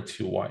 1 over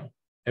 2y,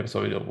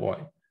 absolute of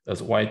y,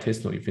 as y tends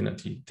to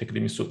infinity, take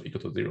limit sup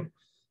equal to 0.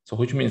 So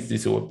which means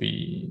this will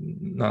be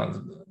not,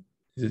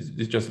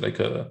 it's just like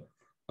a,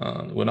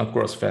 will not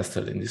grow faster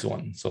than this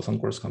one. So some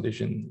growth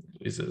condition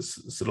is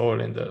slower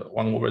than the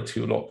 1 over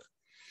 2 log.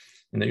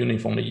 And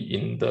uniformly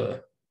in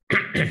the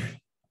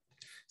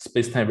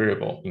space-time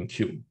variable in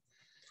Q.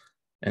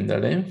 And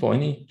then for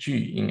any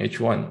G in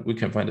H1, we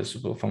can find the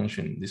super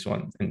function, this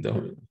one, and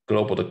the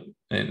global,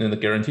 and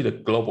guarantee the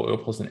global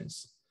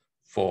well-positiveness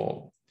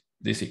for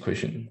this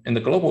equation. And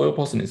the global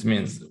well-positiveness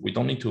means we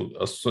don't need to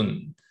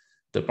assume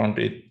the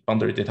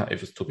boundary data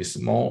F to be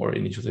small or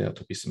initial data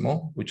to be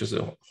small, which is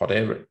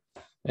whatever.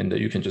 And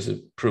you can just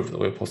prove the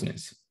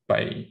well-positiveness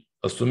by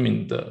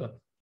assuming the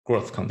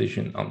growth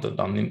condition on the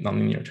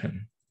nonlinear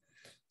term.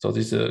 So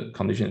this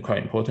condition is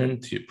quite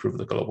important to prove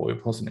the global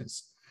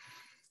well-positiveness.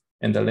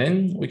 And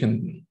then we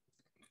can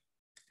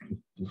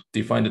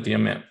define the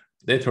DMF,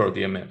 lateral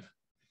DMF,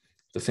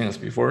 the same as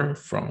before,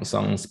 from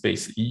some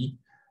space E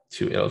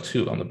to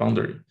L2 on the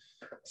boundary.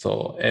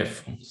 So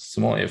F,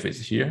 small f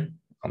is here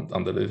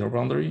on the lateral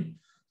boundary,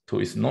 to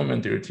its normal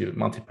derivative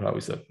multiplied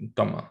with a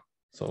gamma.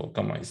 So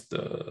gamma is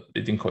the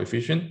leading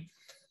coefficient,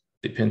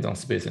 depends on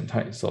space and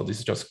time. So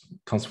this just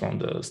comes from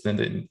the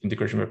standard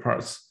integration by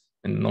parts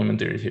and normal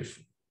derivative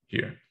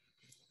here.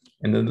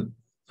 And then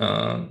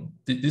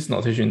this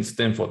notation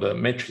stands for the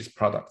matrix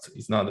product.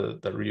 It's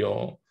not the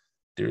real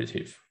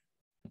derivative.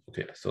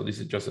 Okay, so this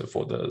is just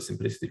for the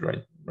simplicity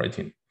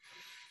writing.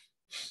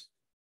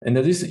 And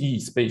this E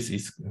space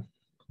is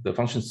the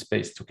function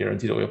space to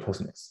guarantee the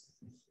well-positiveness.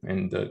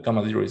 And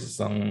gamma 0 is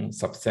some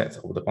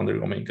subset of the boundary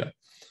omega.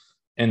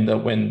 And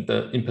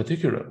in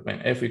particular,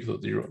 when f equal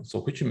to 0, so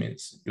which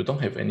means you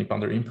don't have any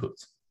boundary input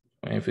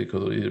when f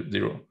equal to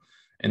 0.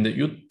 And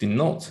you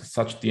denote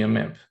such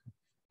DMF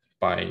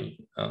by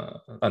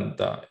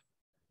lambda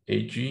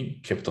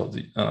ag capital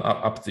Z,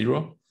 up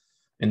 0.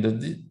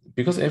 And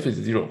because f is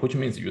 0, which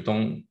means you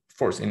don't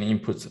force any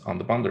inputs on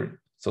the boundary.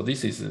 So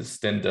this is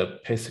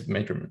standard passive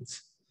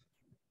measurements,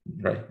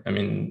 right? I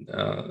mean,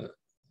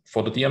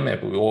 for the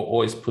DMF, we will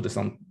always put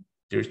some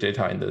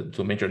data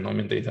to measure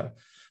normal data.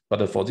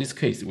 But for this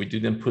case, we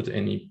didn't put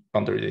any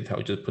boundary data.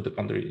 We just put the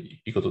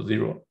boundary equal to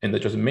 0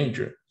 and just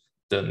measure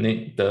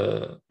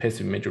the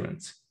passive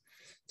measurements.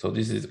 So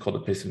this is called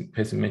the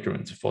passive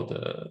measurements for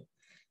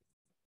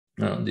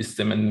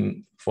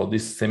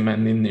this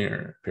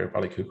semi-linear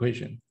parabolic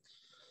equation.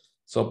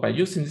 So by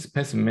using these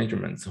passive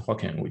measurements, what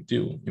can we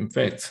do? In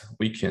fact,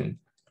 we can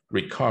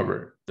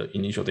recover the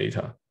initial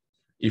data.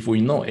 If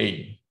we know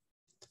A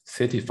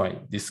satisfy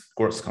this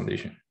growth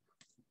condition,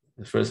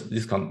 first,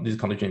 this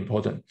condition is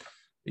important.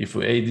 If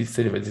A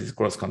satisfies this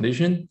growth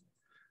condition,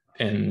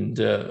 and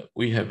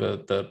we have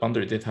the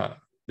boundary data,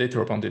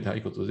 lateral boundary data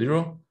equal to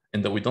 0,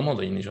 and we don't know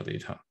the initial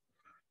data,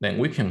 then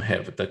we can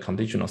have the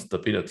conditional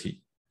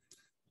stability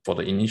for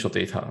the initial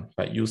data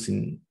by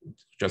using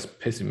just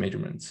passive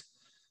measurements.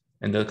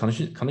 And the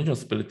conditional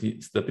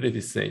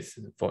stability says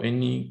for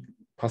any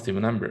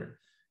positive number,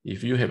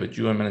 if you have a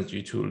G1 minus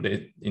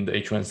G2 in the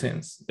H1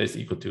 sense, that's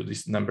equal to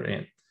this number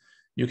n,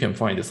 you can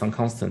find some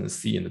constant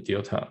C and the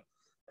delta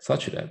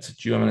such that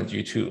G1 minus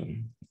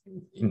G2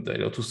 in the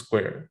L2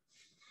 square,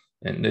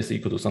 and that's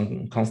equal to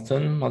some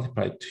constant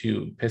multiplied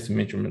to passive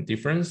measurement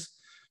difference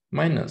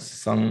minus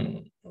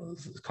some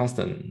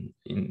constant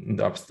in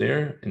the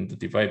upstairs and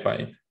divide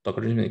by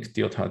logarithmic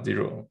delta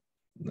 0,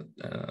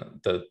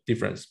 the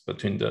difference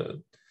between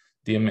the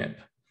DMF.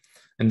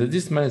 And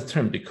this minus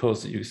term,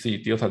 because you see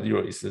delta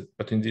 0 is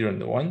between 0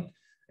 and 1,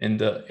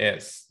 and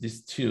as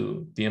these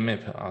two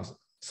DMF are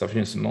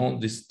sufficiently small,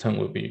 this term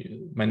will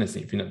be minus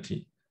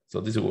infinity.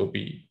 So this will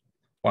be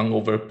 1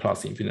 over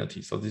plus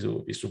infinity. So this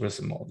will be super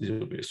small. This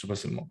will be super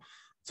small.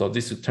 So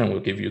this term will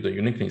give you the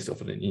uniqueness of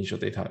the initial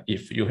data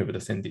if you have the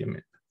same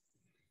DMF.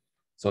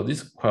 So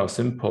this is quite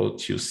simple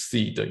to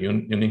see the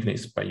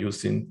uniqueness by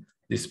using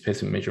these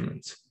passive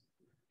measurements.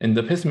 And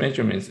the passive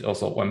measurements is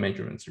also one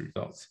measurement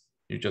results.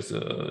 You just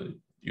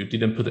you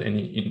didn't put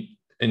any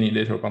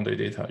lateral boundary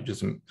data. You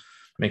just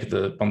make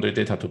the boundary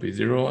data to be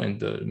 0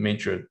 and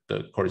measure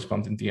the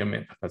corresponding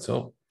DMF. That's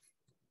all.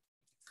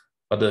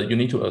 But you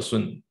need to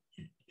assume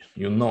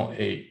you know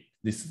A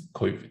this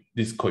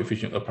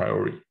coefficient a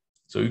priori.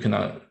 So you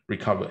cannot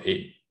recover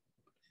A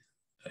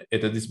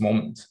at this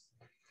moment.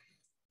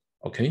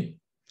 Okay.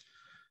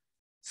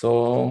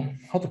 So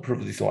how to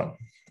prove this one?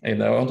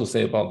 And I want to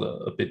say about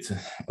a bit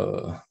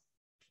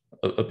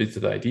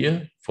the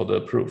idea for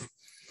the proof.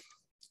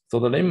 So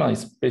the lemma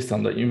is based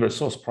on the inverse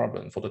source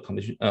problem for the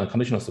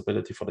conditional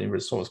stability for the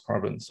inverse source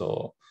problem.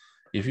 So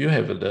if you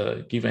have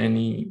the given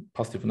any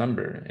positive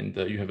number and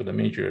you have the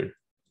major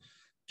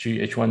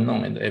G(H1)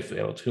 known and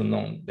FL2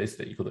 known less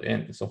than equal to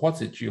n. So what's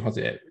the G, what's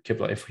the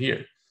capital F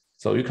here?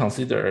 So you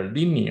consider a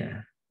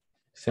linear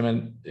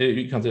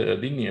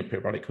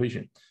parabolic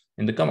equation.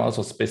 And the gamma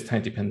also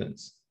space-time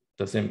dependence,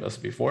 the same as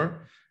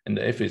before. And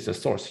the F is the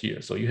source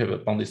here. So you have a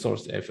bounded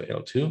source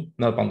FL2,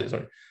 not bounded,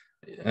 sorry.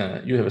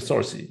 You have a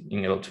source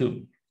in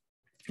L2.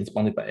 It's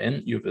bounded by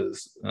n. You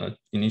have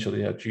initial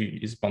data G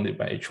is bounded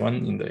by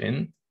H1 in the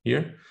n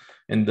here.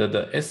 And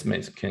the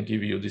estimates can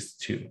give you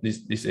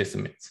these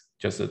estimates,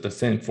 just the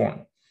same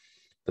form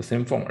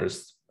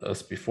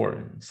as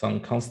before, some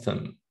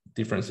constant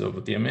difference of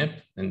the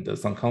DMF and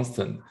some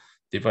constant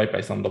divided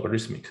by some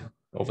logarithmic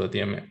of the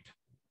DMF,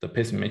 the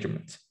pacing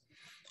measurement.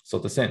 So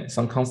the same,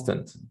 some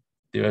constant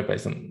divided by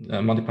some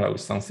multiplied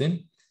with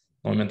something,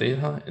 normal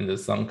data, and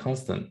some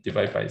constant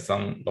divided by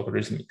some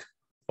logarithmic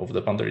of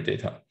the boundary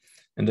data.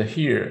 And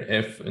here,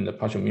 F and the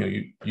partial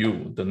mu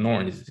U, the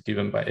norm is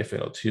given by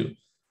FL2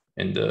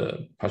 and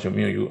the partial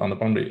mu U on the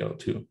boundary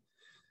L2.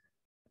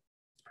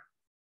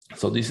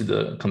 So this is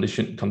the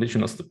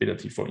conditional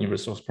stability for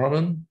inverse source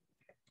problem.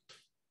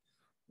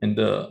 And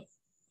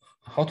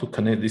how to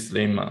connect this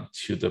lemma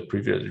to the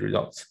previous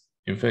results?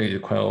 In fact,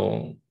 it's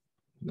quite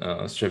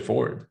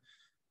straightforward.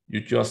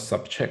 You just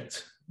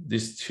subtract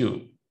these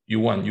two,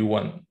 U1,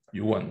 U1,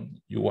 U1,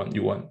 U1,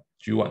 U1,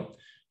 G1,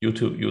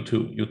 U2,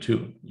 U2,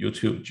 U2,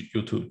 U2,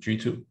 U2,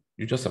 G2.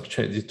 You just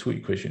subtract these two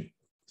equations.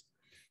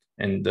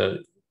 And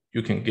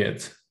you can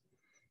get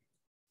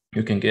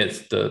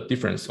the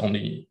difference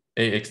only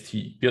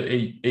AXT,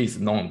 A is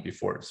known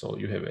before. So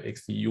you have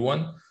AXT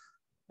U1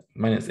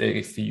 minus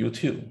AXT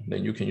U2.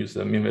 Then you can use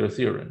the mean value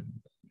theorem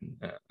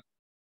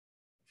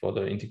for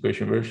the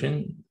integration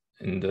version.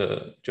 And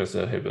just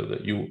have the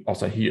U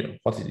outside here.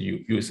 What is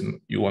U? U is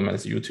U1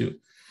 minus U2.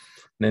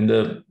 Then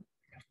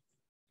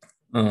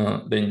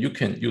then you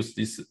can use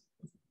this.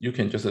 You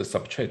can just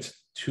subtract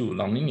two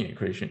nonlinear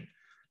equation.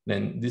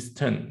 Then this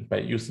term, by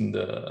using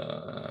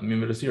the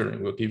mean value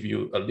theorem, will give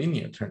you a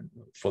linear term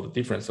for the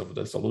difference of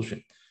the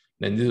solution.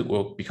 Then this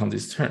will become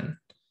this term.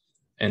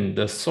 And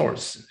the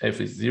source F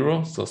is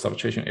 0, so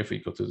subtraction F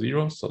equal to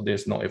 0. So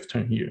there's no F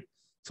term here.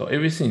 So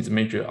everything is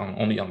measured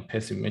only on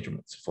passive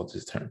measurements for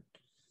this term.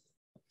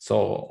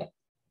 So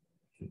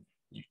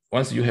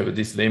once you have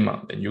this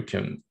lemma, then you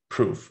can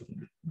prove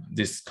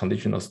this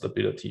conditional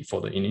stability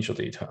for the initial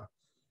data.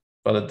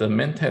 But the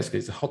main task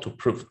is how to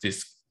prove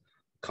this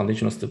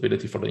conditional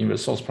stability for the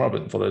inverse source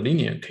problem for the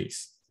linear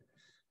case.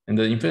 And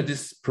in fact,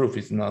 this proof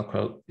is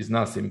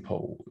not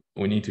simple.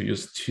 We need to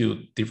use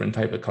two different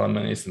type of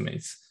Kalman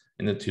estimates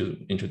and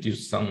to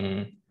introduce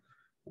some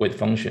weight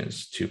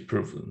functions to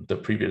prove the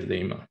previous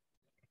lemma.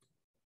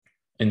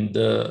 And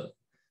the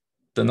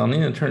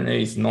nonlinear term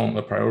A is known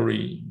a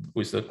priori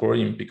with the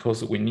gradient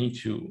because we need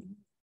to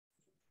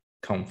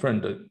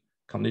confirm the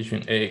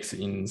condition AX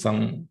in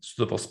some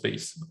suitable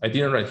space. I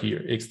didn't write here,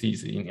 XT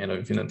is in L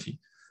infinity,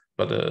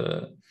 but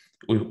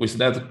with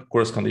that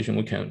gross condition,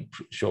 we can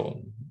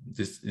show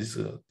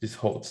this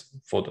holds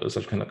for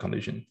such kind of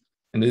condition.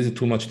 And this is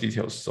too much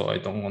details, so I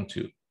don't want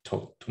to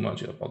talk too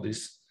much about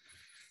this.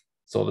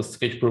 So the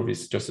sketch proof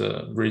is just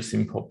very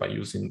simple by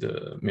using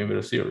the mean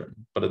value theorem.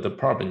 But the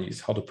problem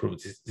is how to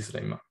prove this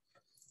lemma.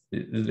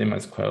 This lemma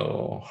is quite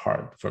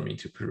hard for me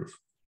to prove.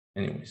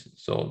 Anyways,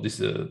 so this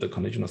is the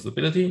conditional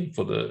stability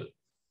for the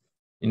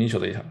initial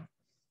data.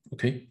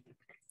 Okay.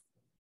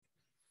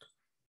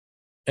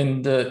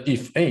 And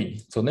if A,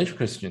 so next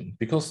question,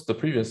 because the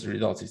previous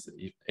result is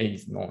if A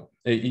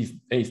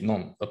is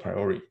known a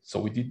priori, so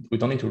we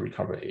don't need to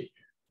recover A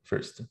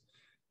first.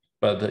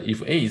 But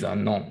if A is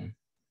unknown,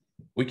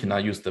 we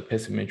cannot use the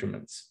passive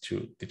measurements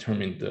to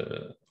determine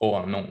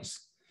all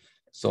unknowns.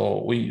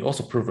 So we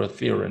also prove a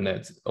theorem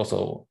that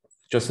also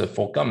just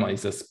for gamma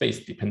is a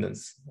space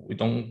dependence. We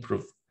don't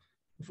prove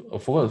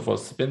for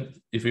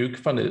if you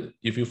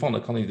found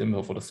a counting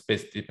example for the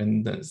space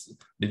dependence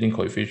leading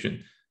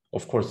coefficient.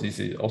 Of course, this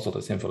is also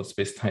the same for the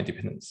space-time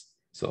dependence.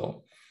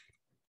 So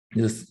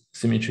this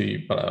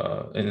symmetry,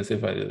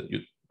 and by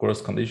the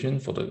gross condition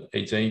for the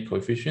AJ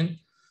coefficient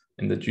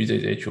and the GJ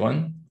is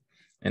H1.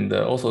 And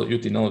also you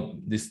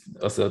denote this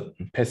as a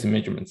passive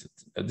measurement.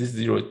 This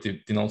 0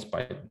 denotes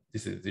by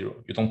this is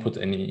 0. You don't put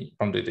any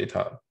boundary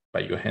data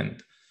by your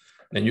hand.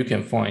 Then you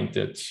can find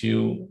the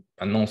two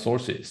unknown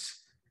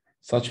sources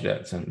such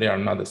that they are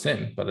not the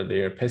same, but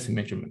their passive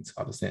measurements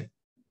are the same.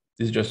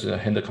 This is just a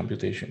hand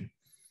computation.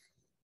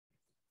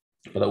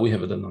 But we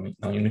have the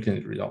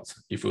non-unique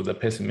results. If the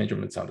passive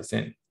measurements are the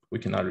same, we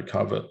cannot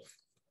recover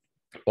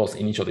both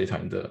initial data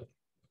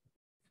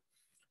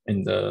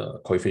and the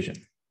coefficient.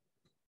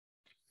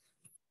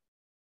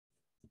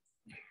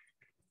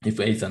 if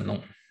A is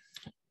unknown.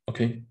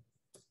 Okay.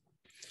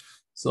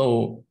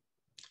 So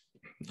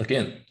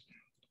again,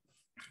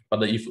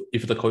 but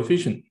if the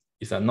coefficient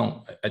is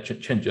unknown, I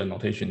change the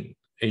notation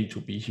A to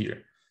B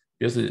here,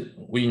 because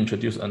we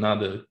introduce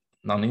another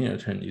nonlinear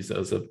term is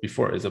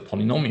before as a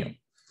polynomial.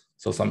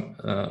 So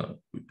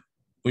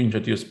we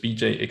introduce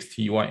bj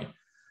xty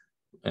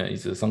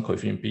is some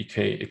coefficient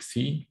bk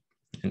xt,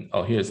 and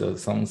here's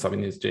some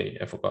subindex j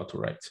I forgot to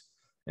write,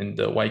 and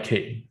the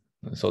yk.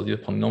 So the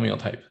polynomial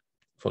type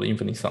for the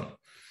infinite sum.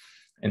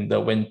 And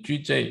when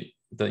gj,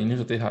 the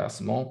initial data are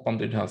small,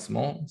 boundary data are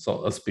small.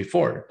 So as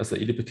before, as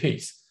an elliptic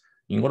case,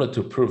 in order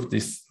to prove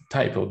this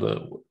type of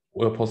the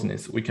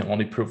well-posedness, we can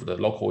only prove the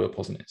local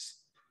well-posedness.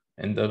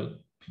 And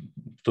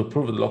to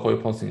prove the local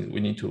well-posedness, we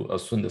need to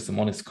assume the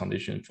smallest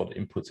condition for the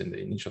inputs in the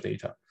initial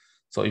data.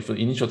 So if the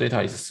initial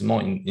data is small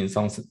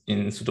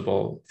in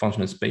suitable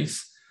functional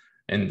space,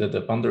 and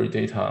the boundary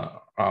data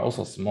are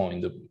also small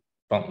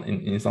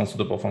in some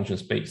suitable function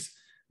space,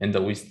 and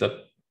with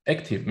the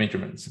active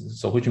measurements.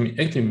 So which means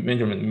active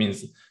measurement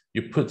means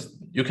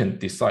you can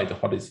decide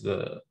what is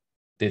the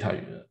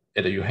data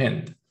at your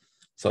hand.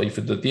 So if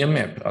the DM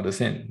map are the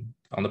same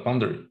on the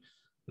boundary,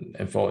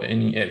 and for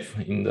any f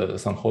in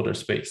some holder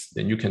space,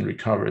 then you can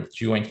recover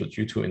G1 equal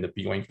to G2 and the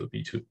B1 equal to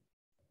B2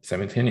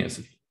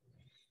 simultaneously.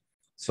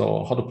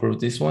 So how to prove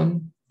this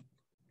one?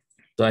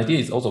 The idea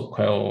is also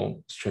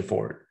quite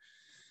straightforward.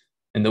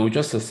 And we're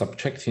just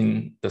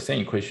subtracting the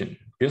same equation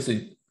because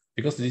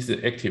this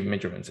is active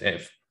measurements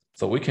f.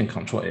 So we can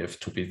control f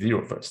to be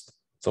 0 first.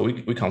 So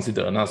we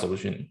consider another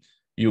solution,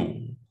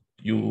 u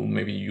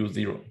maybe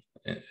u0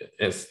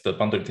 as the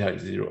boundary data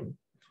is 0.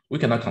 We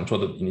cannot control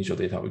the initial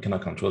data. We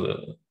cannot control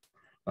the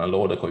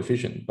lower the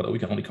coefficient, but we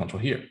can only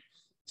control here.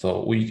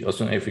 So we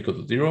assume f equal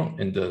to 0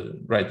 and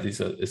write this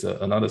is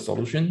another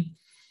solution.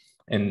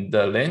 And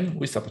then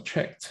we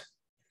subtract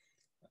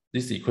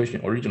this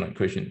equation, original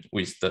equation,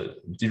 with the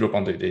 0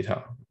 boundary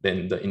data.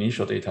 Then the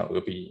initial data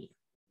will be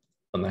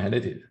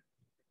annihilated,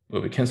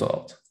 will be canceled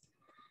out.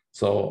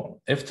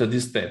 So after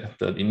this step,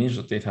 the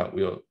initial data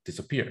will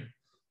disappear.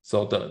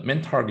 So the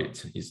main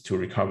target is to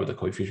recover the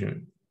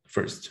coefficient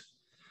first.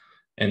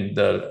 And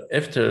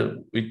after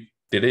we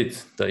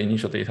delete the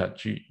initial data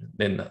G,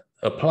 then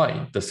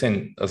apply the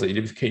same as an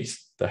elliptic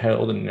case, the higher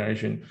order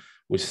narration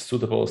with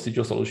suitable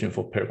residual solution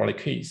for parabolic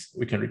case,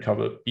 we can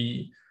recover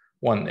B1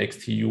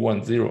 xt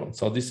U1 0.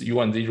 So this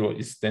U1 0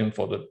 is stand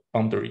for the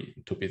boundary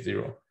to be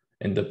 0,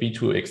 and the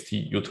B2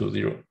 xt U2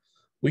 0.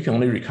 We can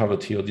only recover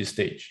till this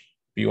stage,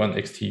 B1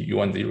 xt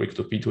U1 0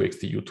 equal to B2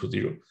 xt U2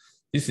 0.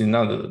 This is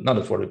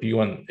not for the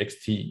B1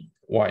 xt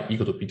y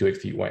equal to B2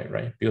 xt y,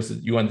 right? Because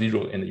U1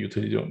 0 and the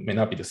U2 0 may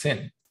not be the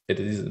same at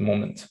this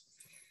moment.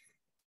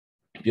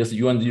 Because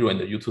U1 0 and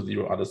the U2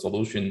 0 are the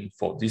solution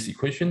for this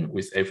equation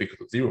with f equal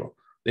to 0.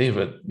 They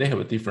have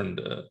a different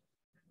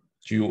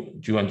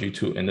G1,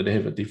 G2, and they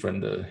have a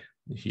different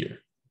here.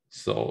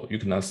 So you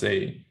cannot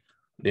say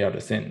they are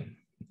the same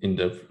in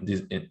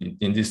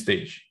this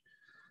stage.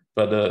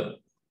 But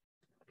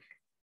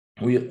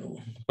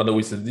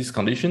with this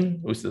condition,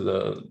 with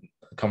the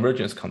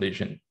convergence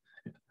condition,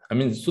 I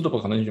mean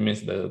suitable condition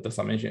means the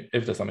summation,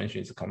 if the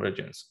summation is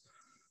convergence,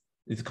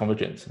 it's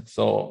convergent.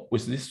 So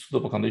with this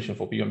suitable condition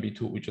for B1,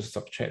 B2, we just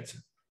subtract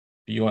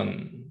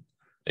B1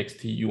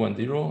 xt U1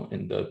 0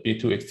 and the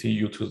B2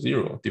 xt U2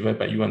 0 divided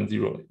by U1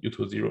 0,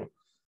 U2 0.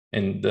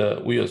 And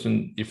we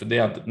assume if they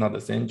are not the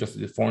same, just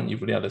the form.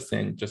 If they are the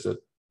same, just a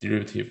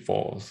derivative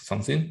for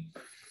something.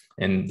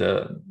 And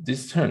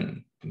this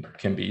term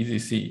can be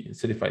easily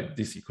satisfied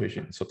this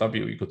equation. So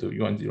W equal to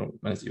U1 0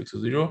 minus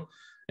U2 0.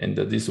 And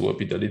this will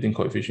be the leading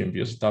coefficient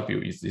because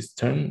W is this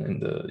term,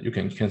 and you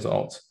can cancel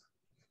out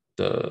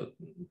the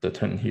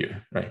term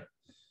here, right?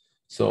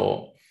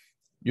 So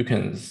you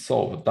can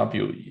solve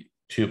W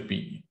to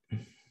be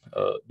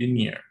a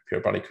linear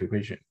parabolic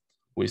equation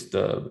with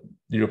the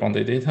 0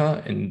 boundary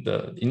data, and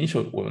the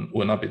initial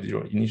will not be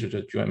 0, initial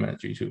just G1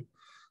 minus G2.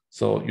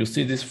 So you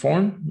see this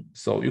form,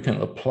 so you can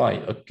apply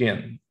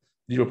again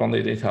 0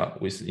 boundary data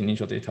with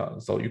initial data.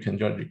 So you can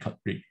just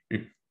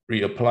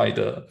reapply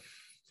the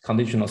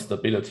conditional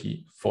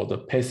stability for the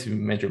passive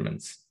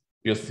measurements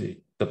because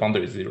the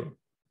boundary is 0.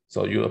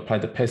 So you apply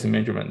the passive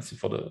measurements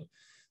for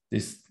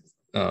this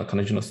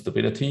conditional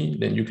stability,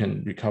 then you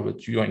can recover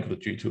G1 equal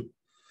to G2.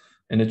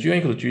 And the G1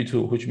 equal to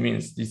G2, which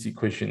means this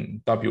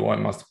equation W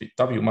must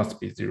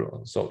be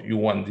 0. So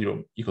U1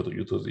 0 equal to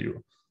U2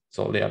 0.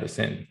 So they are the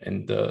same.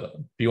 And the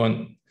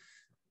B1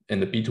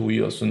 and the B2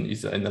 we assume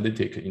is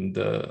analytic in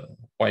the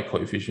Y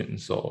coefficient.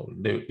 So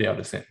they are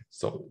the same.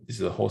 So this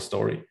is the whole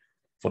story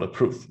for the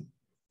proof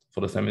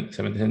for the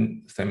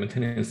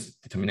simultaneous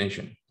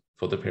determination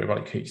for the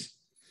parabolic case.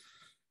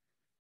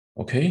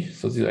 Okay,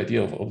 so this is the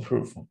idea of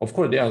proof. Of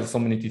course, there are so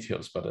many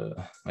details, but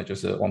I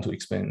just want to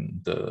explain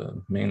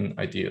the main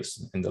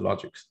ideas and the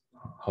logic,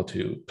 how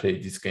to play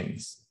these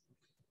games.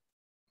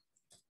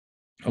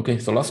 Okay,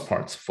 so last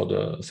part for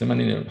the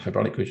semilinear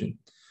hyperbolic equation.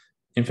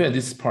 In fact,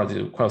 this part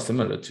is quite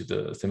similar to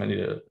the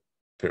semilinear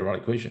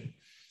parabolic equation.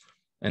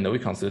 And we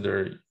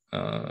consider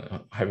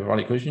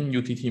hyperbolic equation,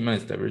 UTT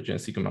minus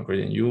divergence sigma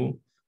gradient U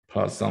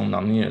plus some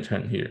nonlinear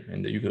term here,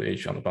 and the U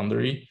H on the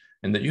boundary.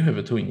 And then you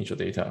have two initial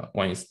data.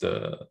 One is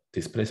the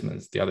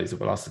displacements, the other is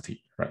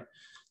velocity, right?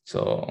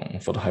 So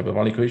for the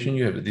hyperbolic equation,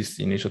 you have this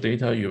initial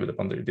data, you have the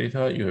boundary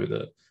data, you have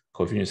the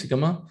coefficient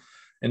sigma.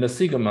 And the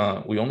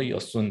sigma, we only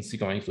assume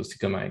sigma equals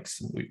sigma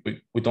x.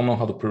 We don't know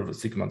how to prove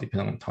sigma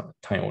depends on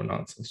time or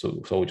not.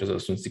 So we just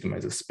assume sigma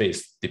is a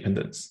space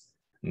dependence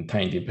and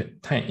time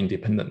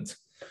independent.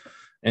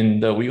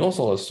 And we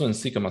also assume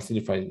sigma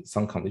satisfies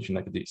some condition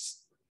like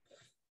this.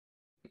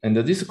 And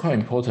this is quite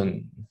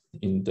important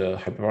in the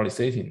hyperbolic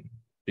setting,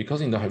 because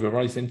in the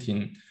hyperbolic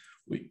setting,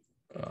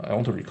 I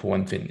want to recall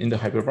one thing. In the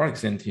hyperbolic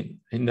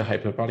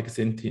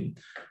setting,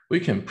 we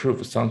can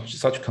prove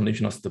such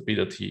conditional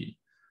stability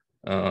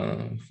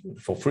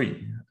for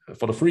free.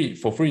 For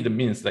free, that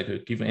means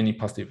like given any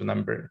positive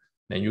number,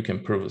 then you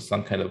can prove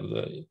some kind of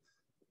the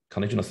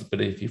conditional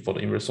stability for the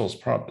inverse source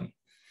problem.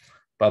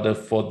 But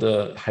for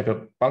the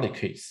hyperbolic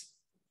case,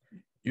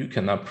 you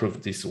cannot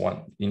prove this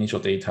one initial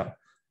data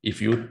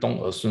if you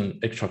don't assume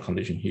extra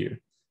condition here.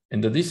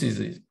 And this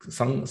is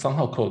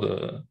somehow called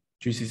a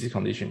GCC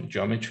condition,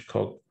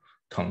 geometrical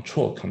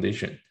control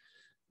condition.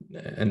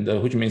 And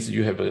which means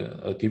you have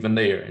a given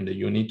layer and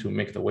you need to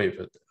make the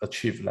wave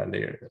achieve that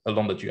layer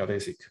along the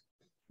geodesic.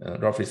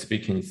 Roughly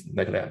speaking, it's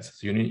like that.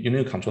 So you need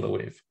to control the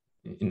wave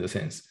in the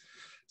sense.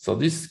 So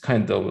this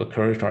kind of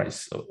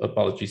characterize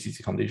about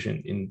GCC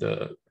condition in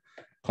the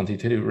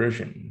quantitative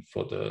version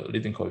for the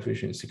leading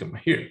coefficient sigma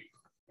here.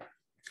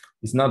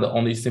 It's not the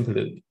only simple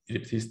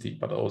ellipticity,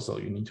 but also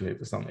you need to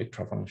have some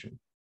extra function,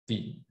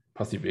 the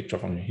positive extra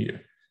function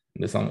here,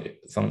 and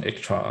some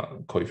extra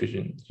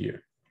coefficient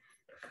here.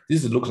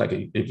 This looks like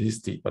an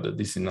ellipticity, but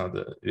this is not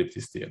the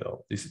ellipticity at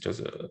all. This is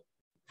just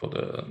for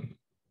the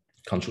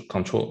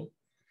control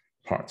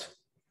part.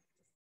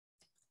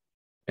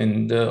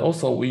 And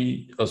also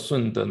we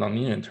assume the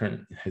nonlinear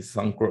term has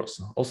some growth.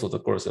 Also the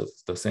growth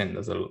is the same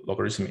as a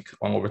logarithmic,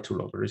 1/2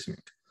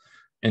 logarithmic.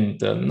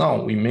 And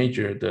now we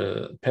measure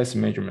the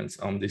passive measurements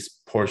on this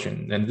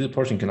portion. And this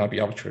portion cannot be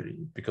arbitrary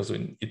because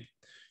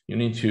you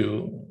need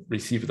to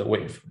receive the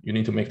wave. You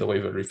need to make the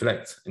wave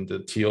reflect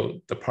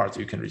until the part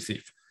you can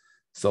receive.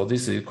 So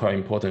this is quite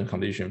important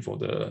condition for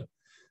the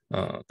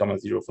gamma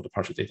 0 for the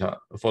partial data,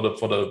 for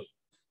the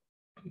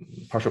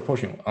partial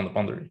portion on the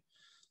boundary.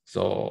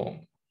 So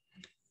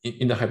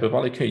in the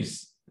hyperbolic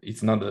case,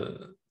 it's not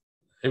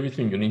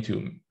everything you need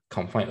to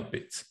confine a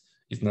bit.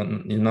 It's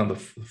not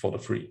for the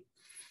free.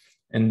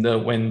 And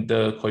when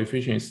the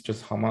coefficient is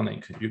just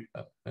harmonic,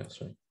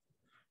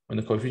 when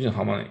the coefficient is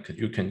harmonic,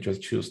 you can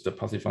just choose the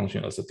positive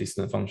function as a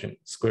distant function,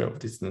 square of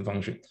distant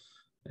function,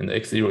 and the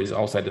x0 is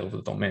outside of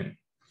the domain.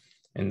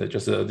 And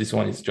just this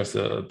one is just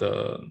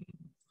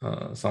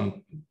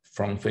some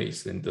from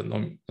phase and the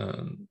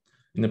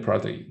in the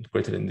product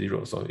greater than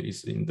 0, so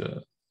it's in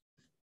the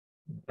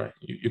right.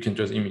 You can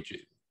just image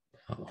it.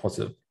 What's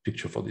the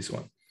picture for this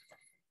one?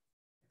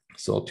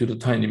 So to the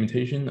time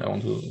limitation, I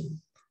want to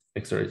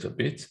accelerate a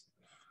bit.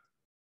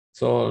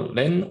 So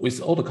then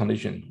with all the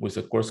condition, with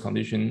the growth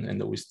condition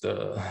and with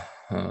the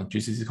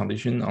GCC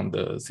condition on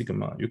the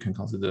sigma, you can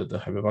consider the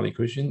hyperbolic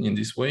equation in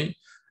this way.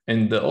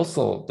 And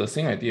also the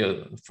same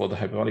idea for the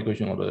hyperbolic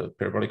equation or the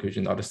parabolic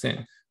equation are the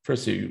same.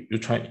 First, you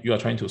are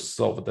trying to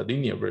solve the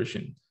linear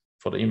version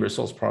for the inverse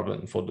source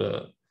problem for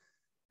the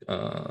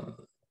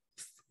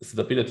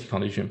stability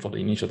condition for the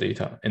initial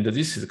data. And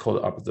this is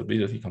called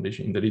observability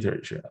condition in the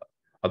literature,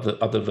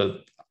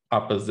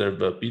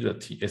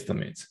 observability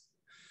estimates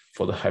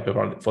for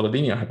the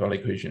linear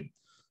hyperbolic equation.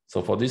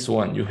 So for this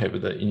one, you have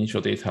the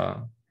initial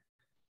data.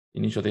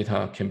 Initial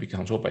data can be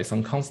controlled by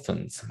some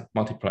constants,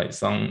 multiply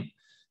some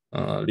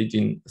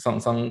leading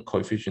some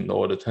coefficient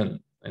over the term,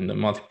 and then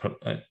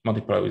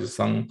multiply with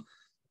some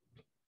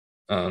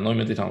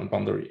normal data on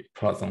boundary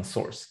plus some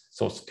source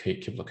k,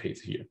 capital K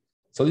here.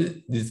 So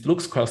this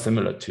looks quite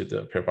similar to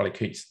the parabolic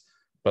case,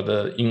 but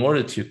in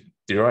order to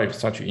derive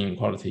such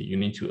inequality, you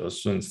need to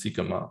assume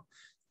sigma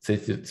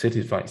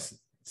satisfies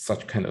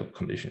such kind of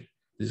condition.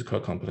 This is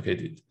quite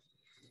complicated,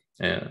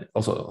 and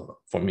also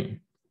for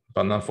me,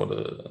 but not for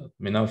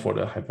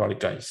the hyperbolic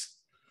guys.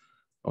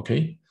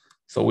 Okay,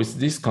 so with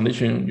this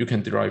condition, you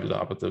can derive the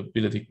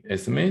observability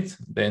estimate.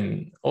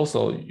 Then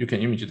also you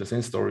can image the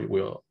same story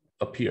will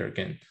appear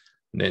again.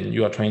 Then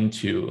you are trying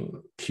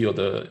to kill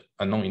the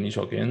unknown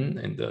initial again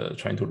and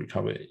trying to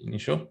recover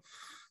initial.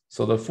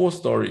 So the full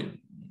story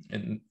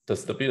and the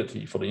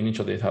stability for the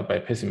initial data by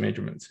passive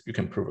measurements, you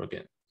can prove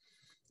again.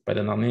 By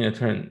the nonlinear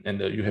term, and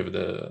you have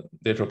the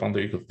lateral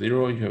boundary equals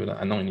 0, you have the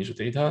unknown initial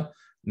data,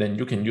 then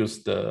you can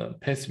use the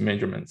passive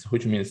measurements,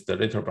 which means the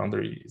lateral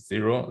boundary is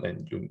 0,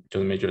 and you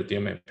just measure the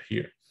DMF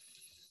here.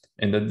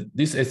 And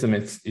this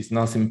estimate is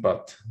nothing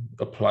but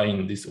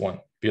applying this one,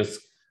 because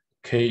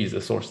K is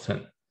a source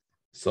term.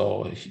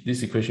 So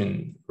this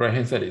equation,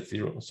 right-hand side is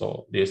 0,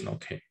 so there's no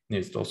K,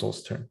 there's no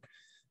source term.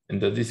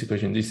 And this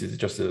equation, this is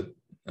just a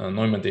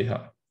Neumann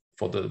data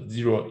for the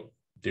 0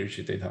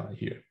 derivative data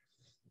here.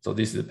 So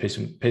this is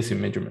the passive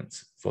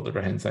measurements for the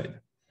right-hand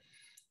side.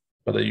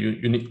 But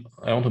you need,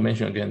 I want to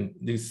mention again,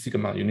 this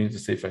sigma, you need to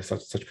satisfy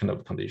such kind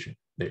of condition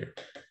there.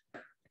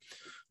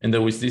 And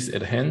with this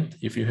at hand,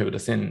 if you have the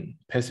same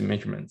passive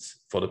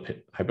measurements for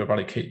the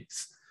hyperbolic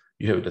case,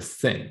 you have the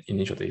same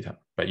initial data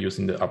by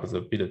using the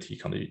observability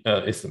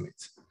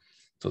estimates.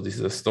 So this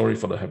is a story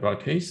for the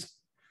hyperbolic case.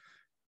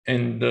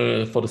 And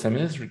for the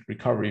simultaneous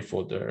recovery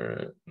for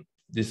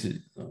this is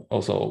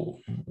also,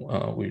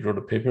 we wrote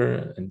a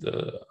paper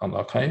on the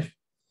archive.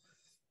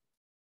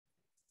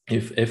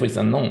 If f is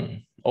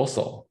unknown,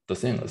 also the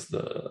same as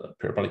the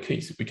parabolic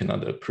case, we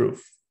cannot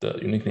prove the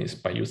uniqueness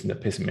by using the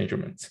passive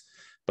measurements.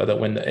 But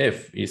when the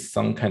f is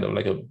some kind of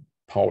like a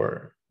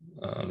polynomial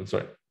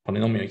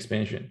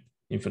expansion,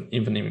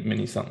 infinite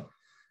many sum,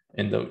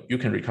 and you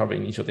can recover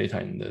initial data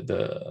in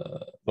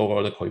the lower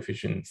order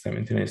coefficient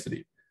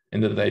simultaneously.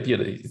 And the idea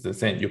is the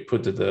same. You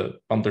put the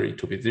boundary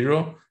to be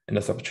 0 and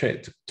the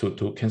subtract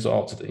to cancel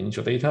out the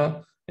initial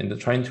data, and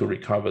trying to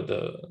recover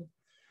the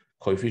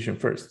coefficient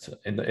first.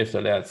 And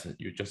after that,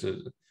 you just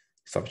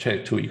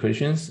subtract two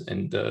equations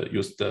and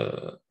use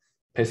the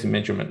passive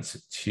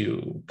measurements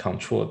to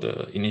control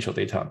the initial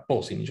data,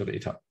 both initial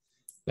data,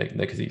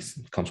 like this,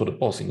 control the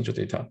both initial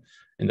data.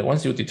 And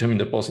once you determine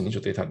the both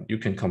initial data, you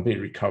can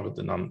completely recover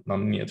the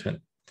nonlinear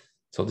term.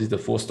 So this is the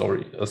full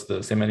story as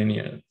the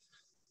semi-linear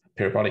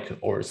parabolic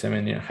or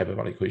semi-linear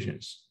hyperbolic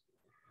equations.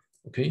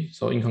 Okay,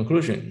 so in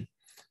conclusion,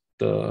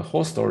 the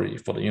whole story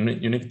for the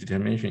unique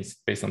determination is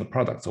based on the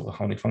products of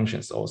harmonic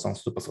functions or some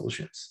super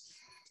solutions.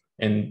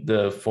 And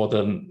for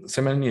the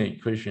semi-linear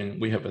equation,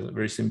 we have a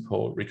very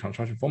simple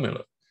reconstruction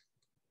formula.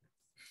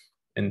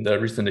 And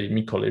recently,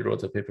 Mikole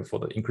wrote a paper for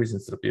the increasing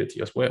stability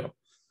as well.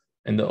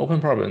 And the open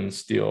problem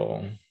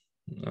still,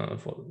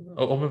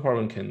 open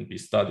problem can be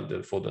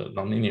studied for the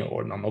nonlinear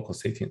or nonlocal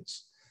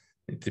settings.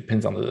 It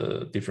depends on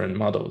the different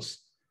models.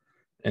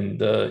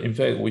 And in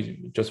fact,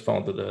 we just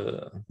found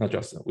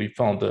we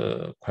found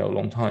quite a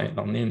long time,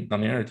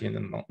 nonlinearity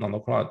and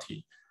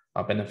non-locality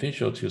are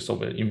beneficial to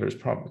solve inverse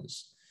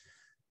problems.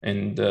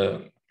 And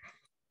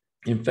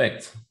in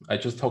fact, I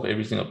just talked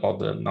everything about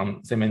the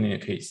semi-linear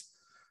case,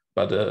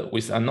 but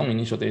with unknown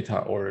initial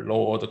data or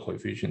low order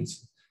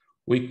coefficients,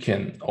 we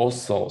can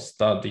also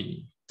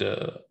study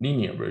the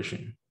linear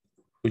version,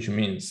 which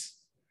means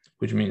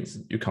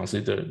you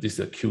consider this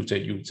a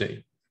QJ,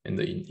 UJ, and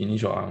the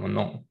initial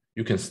unknown,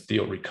 you can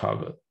still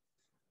recover.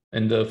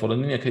 And for the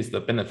linear case,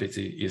 the benefit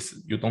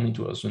is you don't need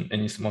to assume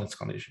any smallest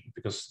condition,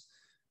 because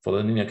for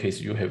the linear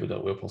case, you have the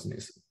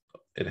well-posedness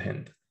at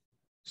hand.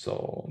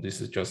 So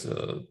this is just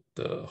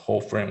the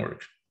whole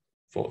framework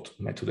for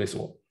my today's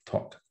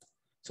talk.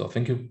 So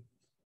thank you.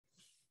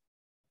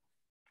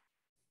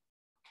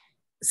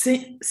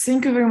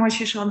 Thank you very much,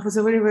 Yi-Hsuan, for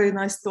the very, very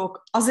nice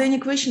talk. Are there any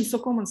questions or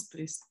comments,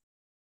 please?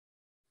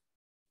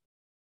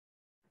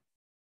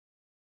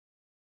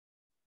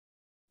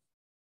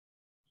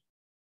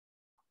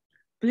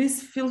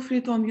 Please feel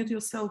free to unmute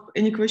yourself.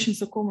 Any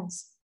questions or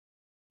comments?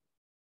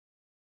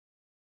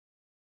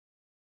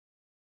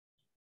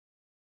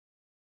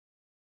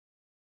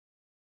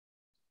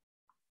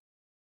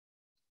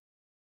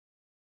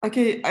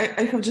 Okay,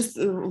 I have just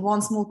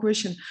one small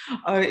question.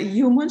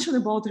 You mentioned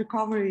about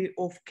recovery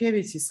of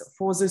cavities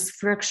for this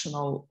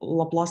fractional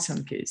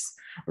Laplacian case,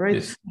 right?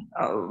 Yes.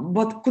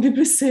 But could you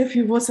please say a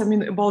few words,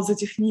 about the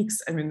techniques,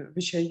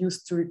 which are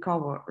used to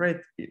recover, right?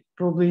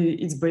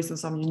 Probably it's based on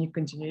some unique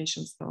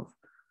continuation stuff.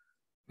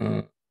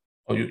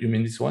 Oh, you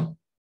mean this one?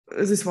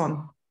 This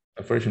one.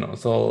 Fractional.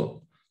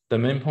 So the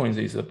main point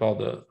is about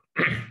the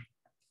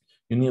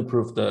you need to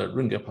prove the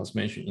ring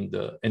approximation in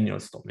the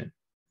annulus domain.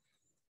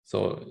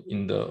 So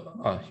in the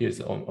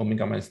here's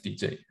omega minus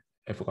dj.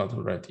 I forgot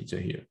to write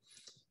dj here.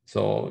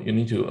 So you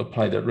need to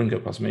apply the ring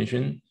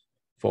approximation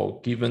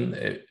for given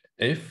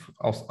f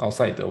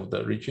outside of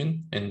the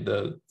region and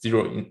the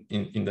 0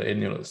 in the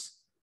annulus,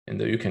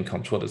 and you can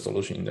control the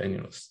solution in the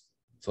annulus.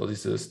 So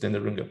this is a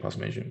standard ring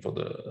approximation for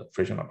the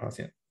fractional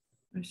Laplacian.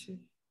 I see.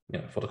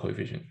 Yeah, for the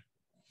coefficient.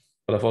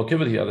 But for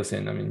cavity, are the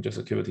same.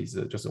 Just cavity is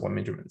just one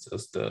measurement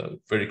as the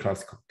very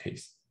classical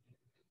case.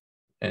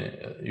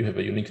 And you have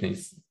a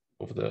uniqueness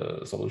of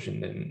the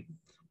solution, then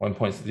 1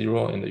 point is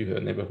 0, and you have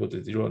a neighborhood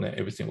is 0, then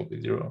everything will be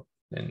 0,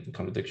 then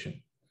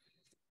contradiction.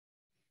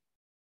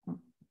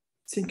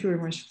 Thank you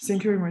very much.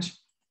 Thank you very much.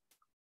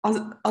 Are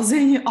there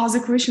any other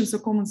questions or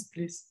comments,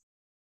 please?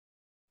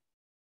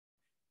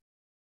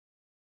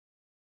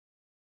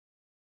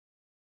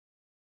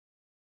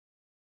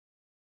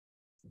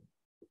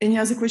 Any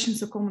other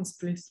questions or comments,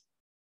 please?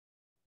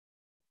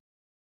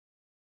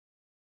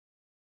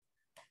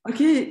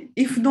 Okay,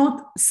 if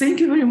not, thank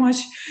you very much,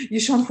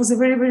 Yi-Hsuan, for the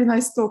very, very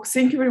nice talk.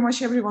 Thank you very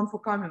much, everyone, for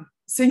coming.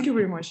 Thank you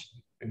very much.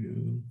 Thank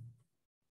you.